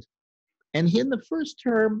experience. And in the first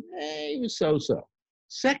term, he was so-so.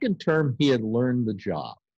 Second term, he had learned the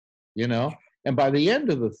job, you know? And by the end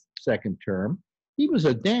of the second term, he was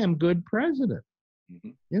a damn good president,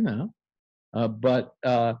 you know? But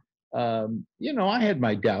you know, I had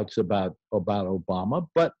my doubts about Obama,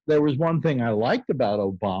 but there was one thing I liked about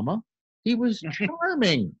Obama. He was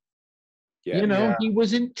charming. Yeah. You know, Yeah. he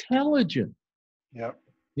was intelligent. Yep.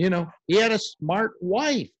 You know, he had a smart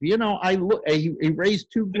wife. You know, he raised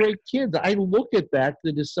 2 great kids. I look at that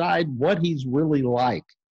to decide what he's really like.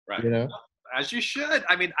 Right. You know? As you should.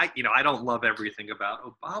 I mean, I don't love everything about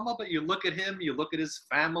Obama, but you look at him, you look at his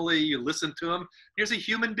family, you listen to him. Here's a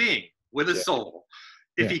human being with a soul.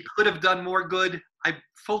 If he could have done more good, I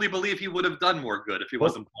fully believe he would have done more good if he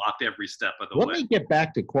wasn't blocked every step of the way. Let me get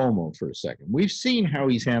back to Cuomo for a second. We've seen how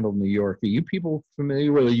he's handled New York. Are you people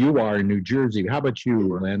familiar with you are in New Jersey? How about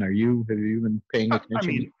you, Len? Have you been paying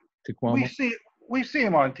attention to Cuomo? We see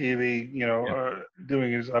him on TV, you know,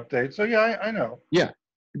 doing his updates. So yeah, I know. Yeah,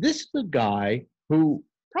 this is a guy who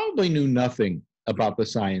probably knew nothing about the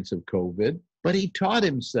science of COVID, but he taught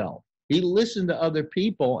himself. He listened to other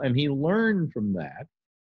people and he learned from that.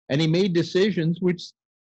 And he made decisions which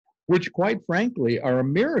quite frankly are a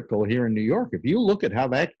miracle here in New York. If you look at how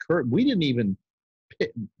that curve, we didn't even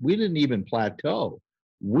plateau.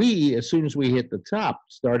 We, as soon as we hit the top,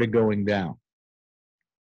 started going down.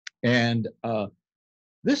 And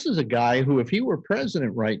this is a guy who, if he were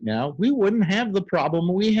president right now, we wouldn't have the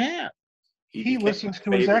problem we have. He listens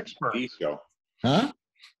to his experts. Huh?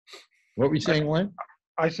 What were you saying, Len?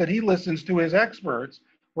 I said he listens to his experts,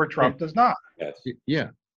 where Trump does not. Yes. Yeah,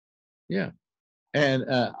 yeah. And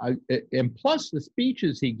plus the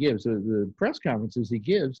speeches he gives, the press conferences he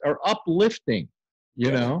gives are uplifting.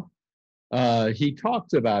 You know, he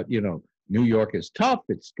talks about, New York is tough,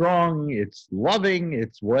 it's strong, it's loving,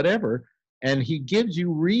 it's whatever, and he gives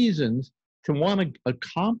you reasons to want to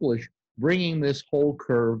accomplish bringing this whole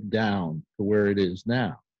curve down to where it is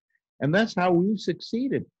now. And that's how we've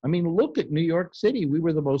succeeded. I mean, look at New York City. We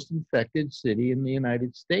were the most infected city in the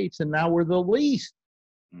United States, and now we're the least.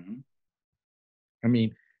 Mm-hmm. I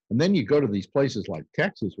mean, and then you go to these places like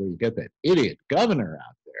Texas where you get that idiot governor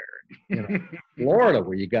out there, Florida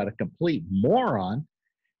where you got a complete moron,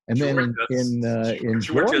 and then in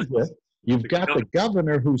Georgia you've got the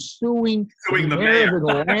governor who's suing the mayor of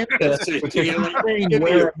Atlanta for saying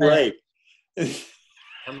wear a mask.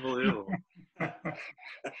 Unbelievable.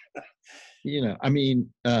 I mean,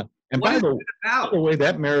 and by the way,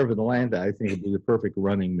 that mayor of Atlanta, I think, would be the perfect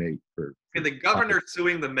running mate for. And the governor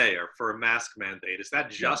suing the mayor for a mask mandate, is that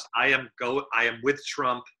just I am with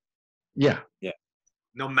Trump? Yeah. Yeah.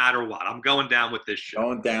 No matter what, I'm going down with this ship.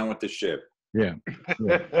 Going down with the ship. Yeah.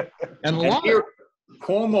 And here,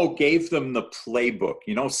 Cuomo gave them the playbook.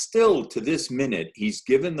 Still to this minute, he's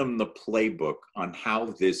given them the playbook on how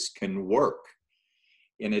this can work.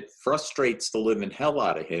 And it frustrates the living hell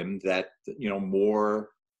out of him that, more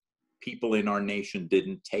people in our nation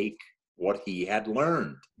didn't take what he had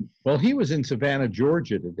learned. Well, he was in Savannah,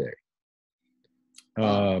 Georgia today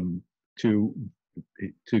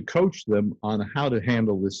to coach them on how to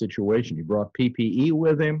handle this situation. He brought PPE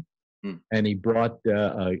with him, and he brought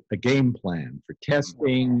a game plan for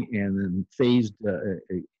testing and then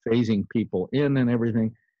phasing people in and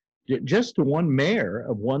everything, just to one mayor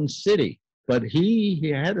of one city. But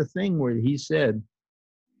he had a thing where he said,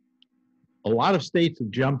 a lot of states have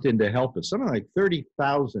jumped in to help us. Something like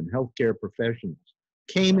 30,000 healthcare professionals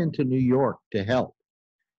came into New York to help.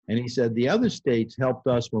 And he said, the other states helped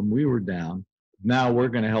us when we were down. Now we're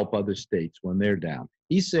going to help other states when they're down.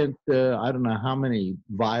 He sent, I don't know how many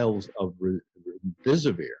vials of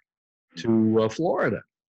remdesivir to Florida,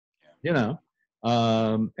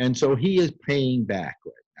 and so he is paying back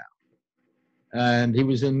right now. And he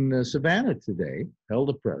was in Savannah today, held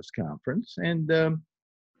a press conference, and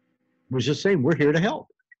was just saying, we're here to help,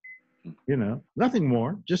 nothing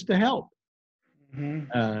more, just to help.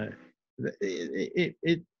 Mm-hmm.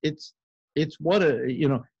 It's what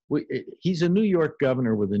he's a New York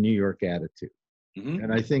governor with a New York attitude. Mm-hmm.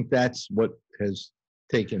 And I think that's what has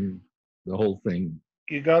taken the whole thing.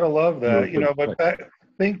 You got to love that, but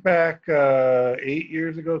think back 8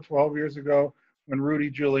 years ago, 12 years ago, when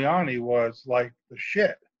Rudy Giuliani was like the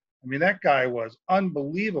shit. I mean, that guy was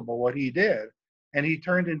unbelievable what he did. And he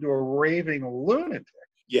turned into a raving lunatic.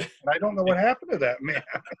 Yeah. And I don't know what happened to that man.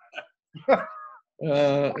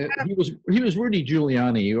 He was Rudy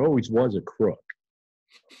Giuliani. He always was a crook.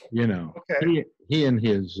 Okay. He and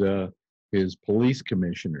his police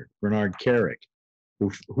commissioner, Bernard Kerik,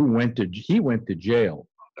 who went to jail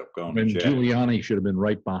when Giuliani should have been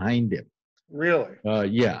right behind him. Really?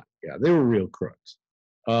 Yeah, they were real crooks.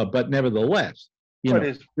 But nevertheless, he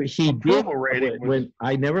did. When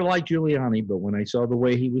I never liked Giuliani, but when I saw the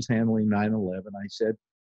way he was handling 9/11, I said,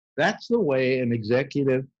 that's the way an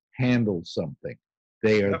executive handles something.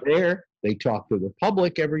 They are there. They talk to the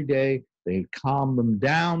public every day. They calm them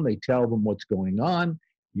down. They tell them what's going on.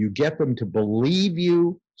 You get them to believe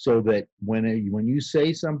you so that when you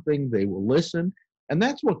say something, they will listen. And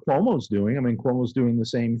that's what Cuomo's doing. I mean, Cuomo's doing the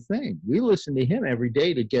same thing. We listen to him every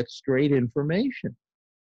day to get straight information.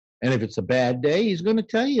 And if it's a bad day, he's going to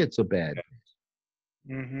tell you it's a bad day.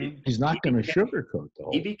 Mm-hmm. He's not going to sugarcoat the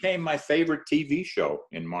whole. He became my favorite TV show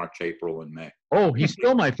in March, April, and May. Oh, he's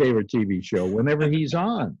still my favorite TV show whenever he's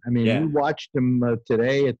on. I mean, we watched him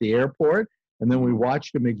today at the airport, and then we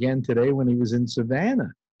watched him again today when he was in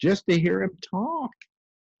Savannah, just to hear him talk.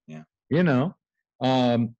 Yeah.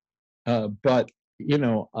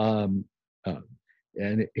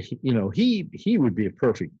 And he would be a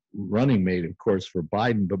perfect running mate, of course, for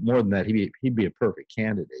Biden. But more than that, he'd be a perfect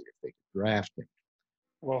candidate if they could draft him.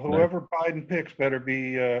 Well, whoever Biden picks better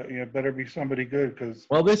be somebody good, because.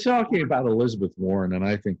 Well, they're talking about Elizabeth Warren, and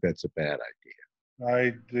I think that's a bad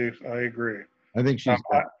idea. I agree. I think she's.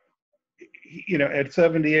 At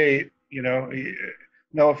 78,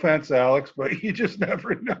 no offense, Alex, but you just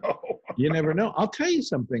never know. You never know. I'll tell you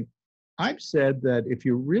something. I've said that if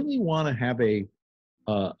you really want to have a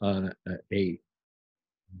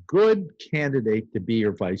good candidate to be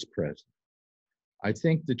your vice president, I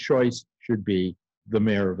think the choice should be the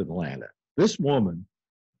mayor of Atlanta. This woman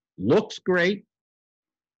looks great,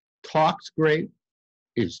 talks great,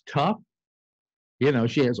 is tough, You know,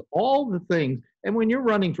 she has all the things. And when you're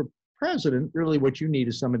running for president, really what you need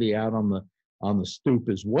is somebody out on the stoop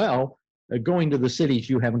as well, going to the cities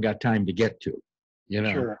you haven't got time to get to. You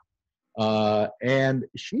know, Sure. and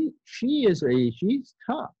she's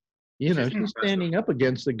tough. You know, she's standing up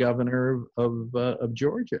against the governor of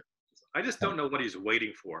Georgia. I just don't know what he's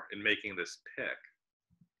waiting for in making this pick,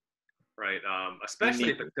 right?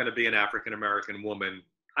 Especially if it's going to be an African-American woman.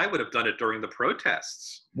 I would have done it during the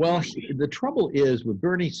protests. Well, the trouble is with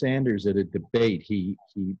Bernie Sanders at a debate, he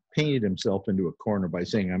painted himself into a corner by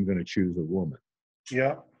saying, I'm going to choose a woman.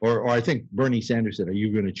 Yeah. Or I think Bernie Sanders said, are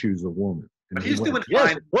you going to choose a woman? And But he's went, doing yes,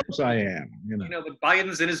 fine. of course I am. You know, but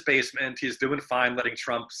Biden's in his basement. He's doing fine letting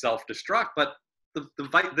Trump self-destruct. But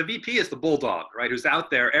the VP is the bulldog, right, who's out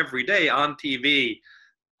there every day on TV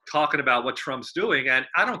talking about what Trump's doing. And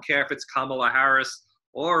I don't care if it's Kamala Harris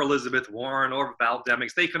or Elizabeth Warren or Val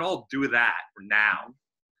Demings. They can all do that now.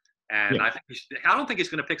 And Yeah. I don't think he's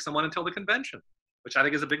going to pick someone until the convention, which I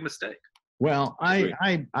think is a big mistake. well, I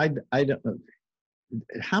don't know.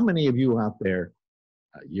 How many of you out there,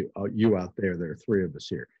 you out there, there are three of us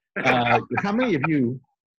here. How many of you,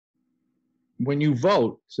 when you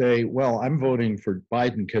vote, say, well, I'm voting for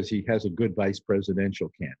Biden because he has a good vice presidential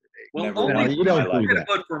candidate? Well, Never only you don't we're do going to that.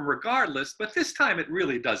 vote for him regardless, but this time it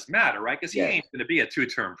really does matter, right? Because he ain't going to be a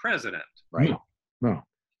two-term president. Right. No.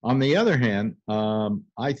 On the other hand,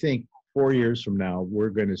 I think 4 years from now, we're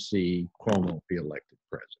going to see Cuomo be elected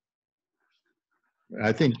president.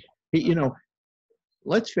 I think,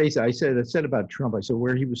 let's face it, I said about Trump, I said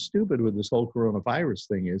where he was stupid with this whole coronavirus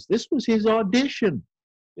thing is this was his audition.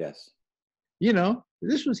 Yes.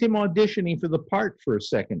 This was him auditioning for the part for a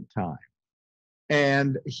second time.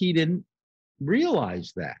 And he didn't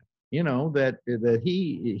realize that, that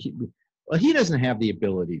he doesn't have the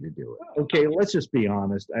ability to do it. Okay, let's just be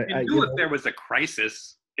honest. If there was a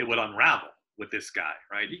crisis, it would unravel with this guy,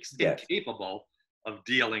 right? He's incapable of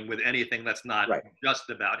dealing with anything that's not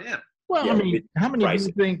just about him. Well, Yeah, I mean, how many of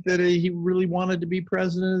you think that he really wanted to be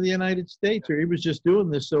president of the United States, or he was just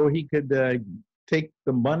doing this so he could take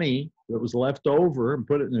the money that was left over and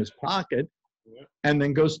put it in his pocket, and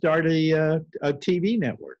then go start a TV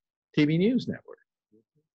network, TV news network?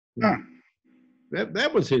 Huh.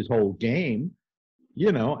 That was his whole game,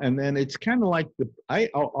 and then it's kind of like I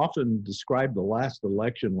often describe the last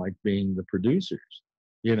election like being the producers,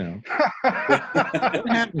 What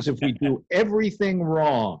happens if we do everything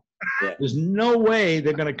wrong? Yeah. There's no way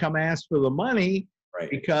they're going to come ask for the money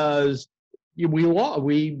because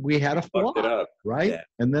we had a flop, right? Yeah.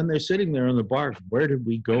 And then they're sitting there in the bar. Where did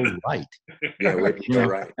we go right? Yeah, where did we go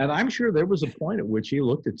right? And I'm sure there was a point at which he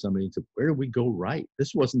looked at somebody and said, "Where did we go right?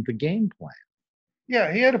 This wasn't the game plan."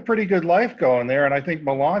 Yeah, he had a pretty good life going there, and I think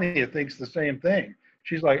Melania thinks the same thing.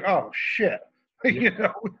 She's like, "Oh shit, we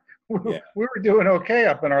were doing okay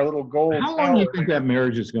up in our little gold." How long do you think that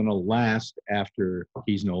marriage is going to last after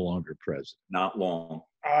he's no longer president? Not long.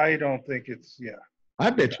 I don't think it's I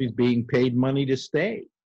bet she's being paid money to stay.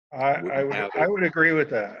 I would agree with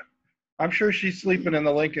that. I'm sure she's sleeping in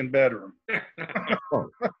the Lincoln bedroom. Oh,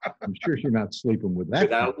 I'm sure she's not sleeping with that.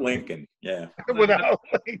 Without Lincoln, yeah. Without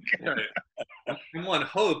Lincoln. And one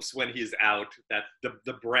hopes when he's out that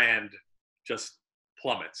the brand just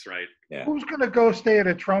plummets, right? Yeah. Who's going to go stay at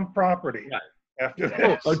a Trump property after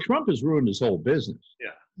this? Trump has ruined his whole business.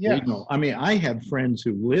 Yeah. I mean, I had friends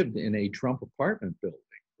who lived in a Trump apartment building.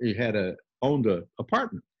 He owned an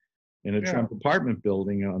apartment in a Trump apartment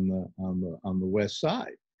building on the west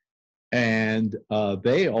side, and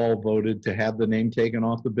they all voted to have the name taken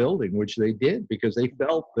off the building, which they did because they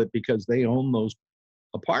felt that because they own those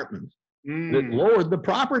apartments, that lowered the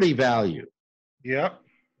property value. Yep.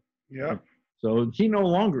 So he no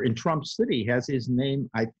longer in Trump City has his name,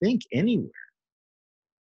 I think, anywhere.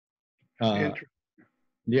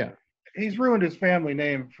 Yeah. He's ruined his family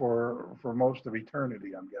name for most of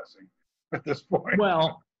eternity, I'm guessing, at this point.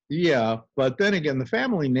 Well, yeah, but then again, the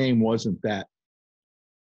family name wasn't that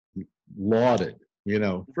lauded.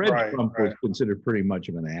 Fred Trump was considered pretty much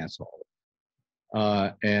of an asshole,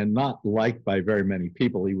 and not liked by very many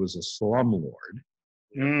people. He was a slumlord.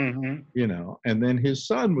 Mm-hmm. And then his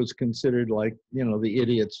son was considered like, the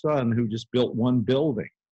idiot son who just built one building.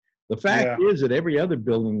 The fact is that every other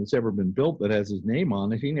building that's ever been built that has his name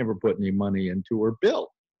on it, he never put any money into or built.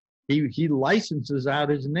 He licenses out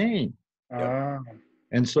his name.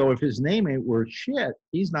 And so if his name ain't worth shit,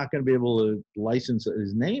 he's not going to be able to license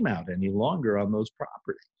his name out any longer on those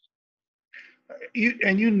properties.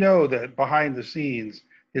 You know that behind the scenes,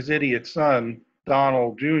 his idiot son,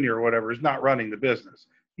 Donald Jr. or whatever, is not running the business.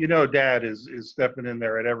 Dad is stepping in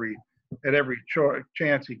there at every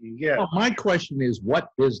chance he can get. Well, my question is, what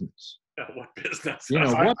business? What business? You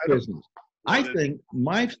know, what business? I What think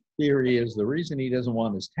my theory is the reason he doesn't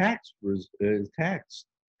want his taxes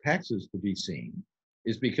to be seen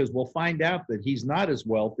is because we'll find out that he's not as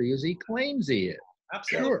wealthy as he claims he is.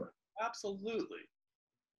 Absolutely. Sure. Absolutely.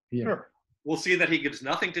 Yeah. Sure. We'll see that he gives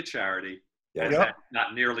nothing to charity. Yeah. And Yep. that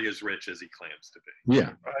not nearly as rich as he claims to be.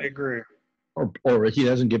 Yeah. I agree. Or he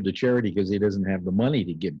doesn't give to charity because he doesn't have the money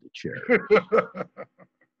to give to charity.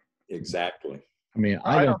 Exactly. I mean,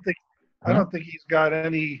 I don't Huh? think he's got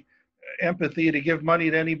any empathy to give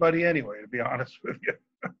money to anybody anyway, to be honest with you.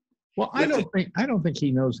 Well, I don't think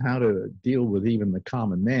he knows how to deal with even the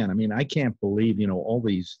common man. I mean, I can't believe, you know, all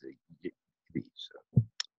these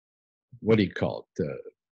what do you call it,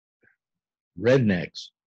 rednecks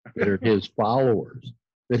that are his followers,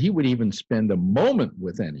 that he would even spend a moment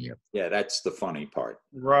with any of them. Yeah, that's the funny part.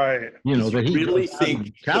 Right. You know, Does that he he really goes out and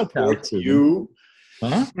think he kowtows supports to them. you?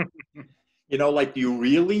 Huh? You know, like, do you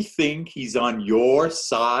really think he's on your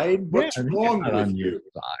side? What's Yeah, he's wrong not with on your you?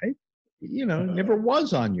 side. You know, never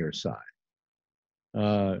was on your side.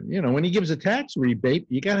 You know, when he gives a tax rebate,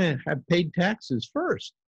 you got to have paid taxes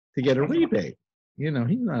first to get a rebate. You know,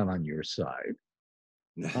 he's not on your side.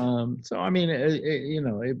 So I mean, you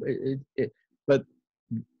know, but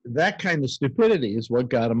that kind of stupidity is what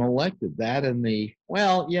got him elected. That and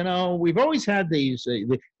well, you know, we've always had this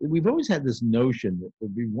notion that it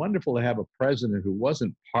would be wonderful to have a president who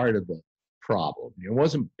wasn't part of the problem. You know,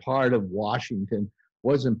 wasn't part of Washington,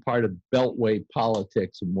 wasn't part of Beltway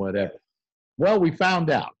politics and whatever. Well, we found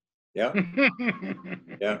out. Yeah,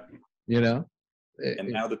 yeah. You know, And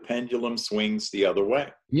now the pendulum swings the other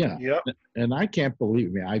way. yeah. Yep. And I can't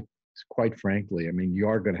believe me. Quite frankly, I mean, you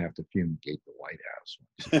are going to have to fumigate the White House.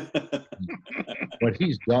 What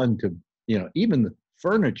he's done to, you know, even the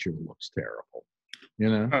furniture looks terrible, you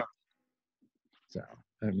know? Huh. So,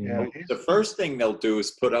 I mean, Yeah. The first thing they'll do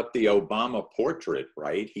is put up the Obama portrait,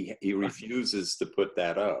 right? He refuses to put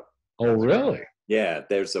that up. oh, really? Yeah,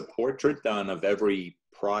 there's a portrait done of every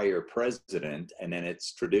prior president, and then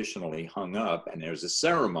it's traditionally hung up, and there's a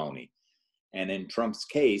ceremony. And in Trump's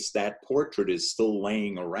case, that portrait is still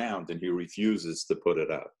laying around, and he refuses to put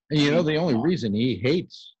it up. And you know, the only reason he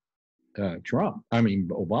hates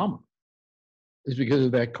Obama, is because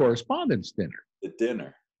of that correspondence dinner. The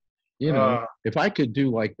dinner. You know, if I could do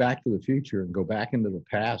like Back to the Future and go back into the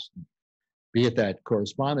past, and be at that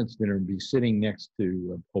correspondence dinner and be sitting next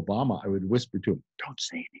to Obama, I would whisper to him, "Don't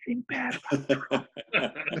say anything bad about Trump."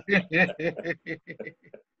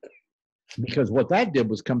 Because what that did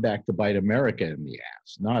was come back to bite America in the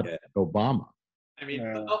ass, not Obama. I mean,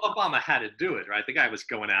 Obama had to do it, right? The guy was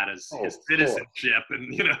going out as his citizenship,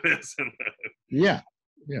 and you know this. Yeah.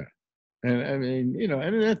 And I mean, you know,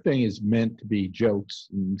 and that thing is meant to be jokes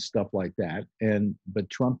and stuff like that. But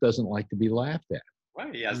Trump doesn't like to be laughed at.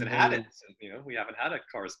 Right, he hasn't had it. You know, we haven't had a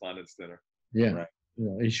correspondence dinner. Yeah, right. You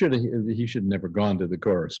know, he should have never gone to the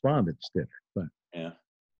correspondence dinner. But yeah.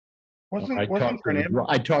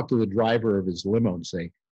 I talked to the driver of his limo and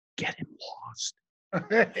say, "Get him lost."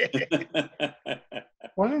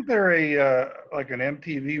 Wasn't there a like an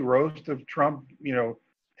MTV roast of Trump, you know,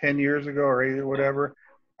 10 years ago or 8 or whatever?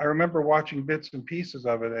 I remember watching bits and pieces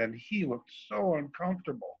of it, and he looked so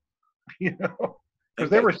uncomfortable, you know, because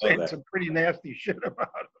they were saying some pretty nasty shit about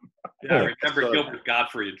him. Yeah, I remember Gilbert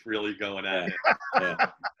Gottfried really going at it.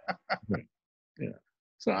 Yeah.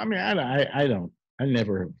 So I mean, I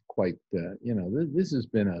never have quite, you know, this has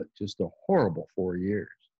been just a horrible 4 years.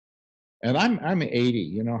 And I'm 80.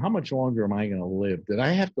 You know, how much longer am I going to live? Did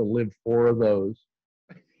I have to live 4 of those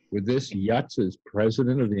with this Yutz as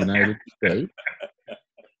president of the United States?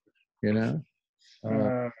 You know?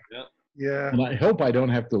 Yeah. And I hope I don't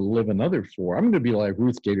have to live another 4. I'm going to be like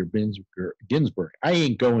Ruth Gator Ginsburg. I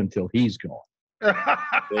ain't going till he's gone.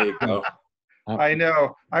 There you go. I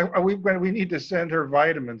know. We need to send her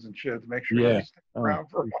vitamins and shit to make sure she's around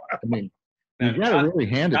for a while. I mean, you got to really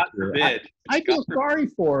hand it to her. I feel sorry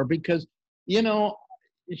for her because, you know,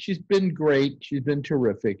 she's been great. She's been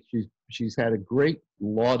terrific. She's had a great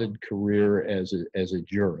lauded career as a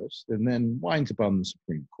jurist, and then winds up on the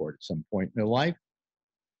Supreme Court at some point in her life.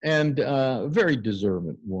 And a very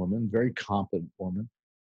deserving woman, very competent woman,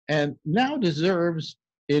 and now deserves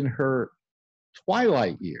in her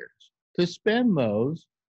twilight years to spend those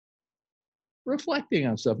reflecting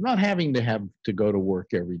on stuff, not having to have to go to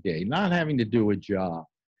work every day, not having to do a job.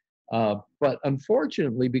 But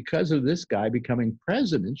unfortunately, because of this guy becoming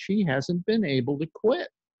president, she hasn't been able to quit.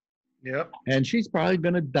 Yep. And she's probably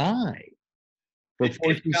going to die. If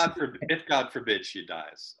God forbid she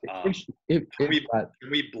dies. Can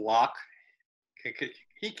we block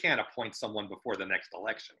he can't appoint someone before the next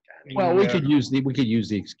election, can he? Well, we could use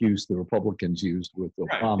the excuse the Republicans used with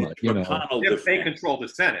Obama. Right. You know, If they control the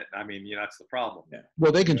Senate, I mean, that's the problem. Yeah.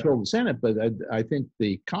 well, they control the Senate, but I think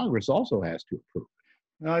the Congress also has to approve.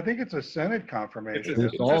 No, I think it's a Senate confirmation.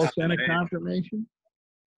 It's all Senate confirmation.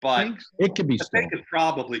 But it could be they stalled. could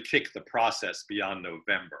probably kick the process beyond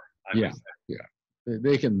November. Yeah.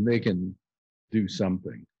 They can do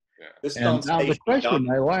something. Yeah. And now the question,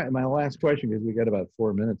 my last question, because we got about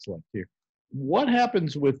 4 minutes left here. What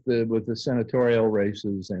happens with the senatorial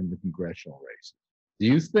races and the congressional races? Do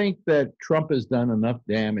you think that Trump has done enough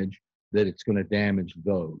damage that it's going to damage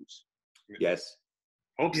those? Yes.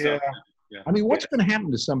 Hope so. Yeah. I mean, what's going to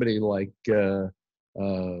happen to somebody like Mitch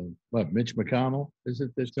McConnell? Is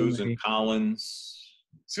it this Susan Collins?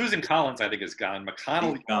 Susan Collins, I think, is gone.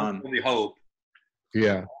 McConnell, you can only hope.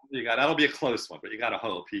 Yeah. That'll be a close one, but you got to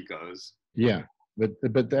hope he goes. Yeah, but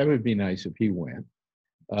that would be nice if he went.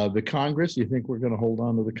 The Congress, you think we're going to hold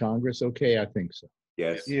on to the Congress? Okay, I think so.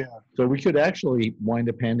 Yes. Yeah. So we could actually wind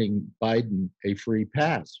up handing Biden a free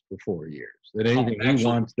pass for 4 years. That anything he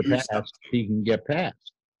wants to pass, he can get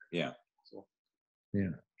passed. Yeah.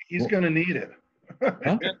 Yeah. He's going to need it.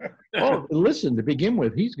 Huh? Oh, listen, to begin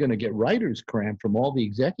with, he's going to get writer's cramp from all the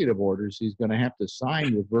executive orders he's going to have to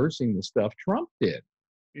sign reversing the stuff Trump did.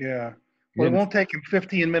 Yeah. Well, it won't take him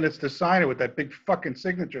 15 minutes to sign it with that big fucking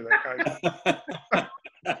signature that guy.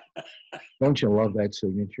 Don't you love that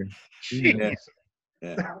signature? Jeez.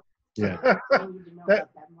 Yeah. Yeah.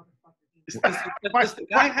 Does the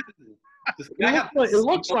guy have It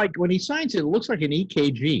looks like when he signs it, it looks like an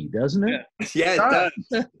EKG, doesn't it? Yeah, it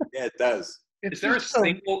does. Yeah, it does. Is there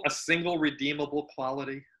a single redeemable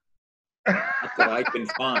quality? Not that I can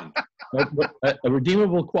find. A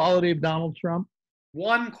redeemable quality of Donald Trump?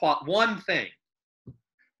 One thing.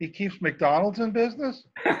 He keeps McDonald's in business?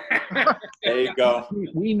 There you go.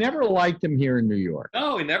 We never liked him here in New York.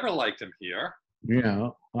 No, we never liked him here. You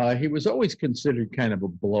know, he was always considered kind of a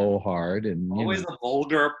blowhard and Always a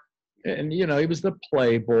vulgar. And he was the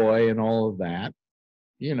playboy and all of that.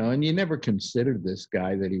 And you never considered this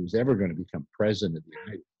guy that he was ever going to become president of the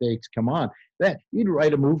United States. Come on, you'd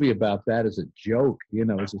write a movie about that as a joke,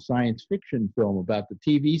 as a science fiction film about the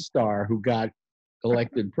TV star who got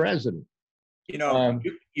elected president.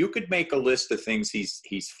 You could make a list of things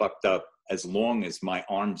he's fucked up as long as my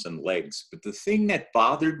arms and legs. But the thing that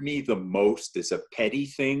bothered me the most is a petty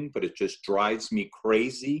thing, but it just drives me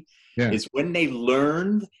crazy, is when they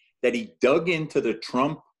learned that he dug into the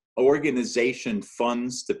Trump organization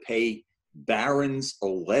funds to pay Barron's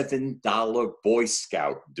 $11 Boy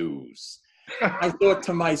Scout dues. I thought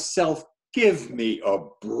to myself, give me a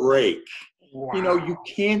break. Wow. You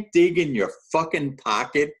can't dig in your fucking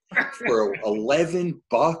pocket for $11.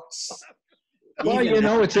 Well,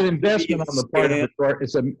 it's an investment on the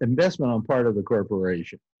part of the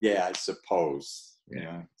corporation. Yeah, I suppose.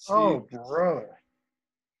 Yeah. Oh, brother.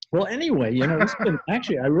 Well, anyway, it's been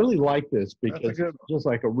actually, I really like this because it's just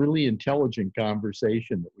like a really intelligent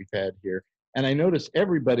conversation that we've had here. And I notice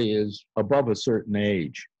everybody is above a certain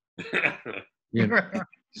age.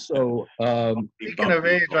 So speaking of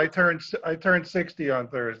age, I turned 60 on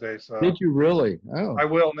Thursday. So did you really? Oh, I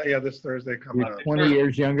will. Yeah, this Thursday coming up. 20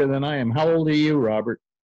 years younger than I am. How old are you, Robert?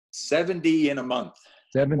 70 in a month.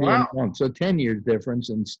 70 in a month. So 10 years difference.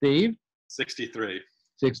 And Steve? 63.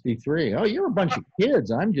 63. Oh, you're a bunch of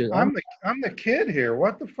kids. I'm the kid here.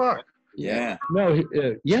 What the fuck? Yeah. No.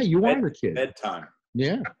 You are the kid. Bedtime.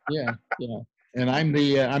 Yeah. And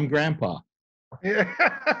I'm grandpa. Yeah.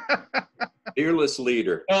 Fearless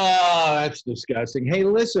leader. Oh, that's disgusting. Hey,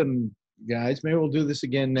 listen, guys, maybe we'll do this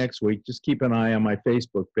again next week. Just keep an eye on my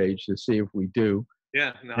Facebook page to see if we do.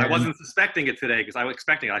 Yeah, no, I wasn't suspecting it today because I was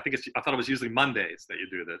expecting it. I thought it was usually Mondays that you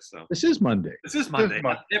do this. So this is Monday. This is Monday.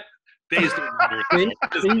 Yep. Days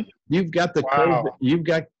see, you've got the code. You've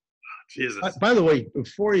got. Jesus. By the way,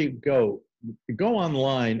 before you go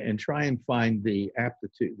online and try and find the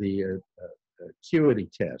aptitude, the acuity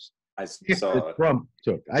test. I saw it. Trump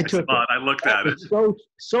took. I took it. I looked at it.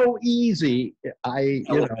 So easy. I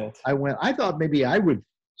went. I thought maybe I would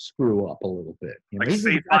screw up a little bit. Like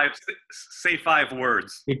say five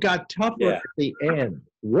words. It got tougher at the end.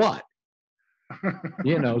 What?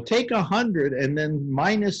 Take 100 and then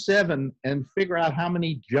 -7 and figure out how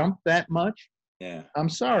many jumped that much. Yeah. I'm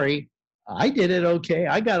sorry. I did it okay.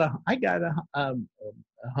 I got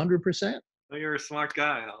 100%. Oh, you're a smart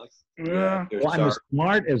guy, Alex. Yeah. Well, I'm as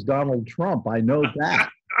smart as Donald Trump. I know that.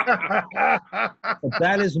 But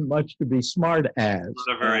that isn't much to be smart as.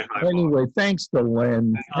 Not a very high Anyway, thanks to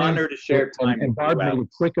Len. An honor to share time and Barb made a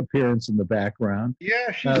quick appearance in the background.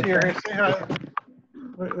 Yeah, she's here. Say hi.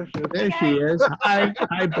 There she is.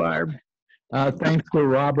 Hi, Barb. Thanks to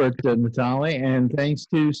Robert Natale, and thanks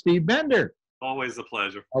to Steve Bender. Always a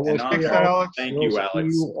pleasure. We'll Thanks, see Alex. Thank we'll you, see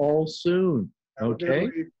Alex. you all soon. Have a good Okay.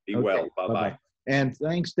 week. Be well. Bye-bye. And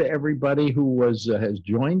thanks to everybody who has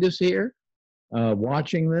joined us here,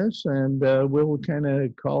 watching this, and we'll kind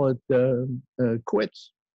of call it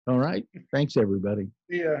quits. All right. Thanks, everybody.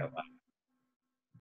 See ya. Bye-bye.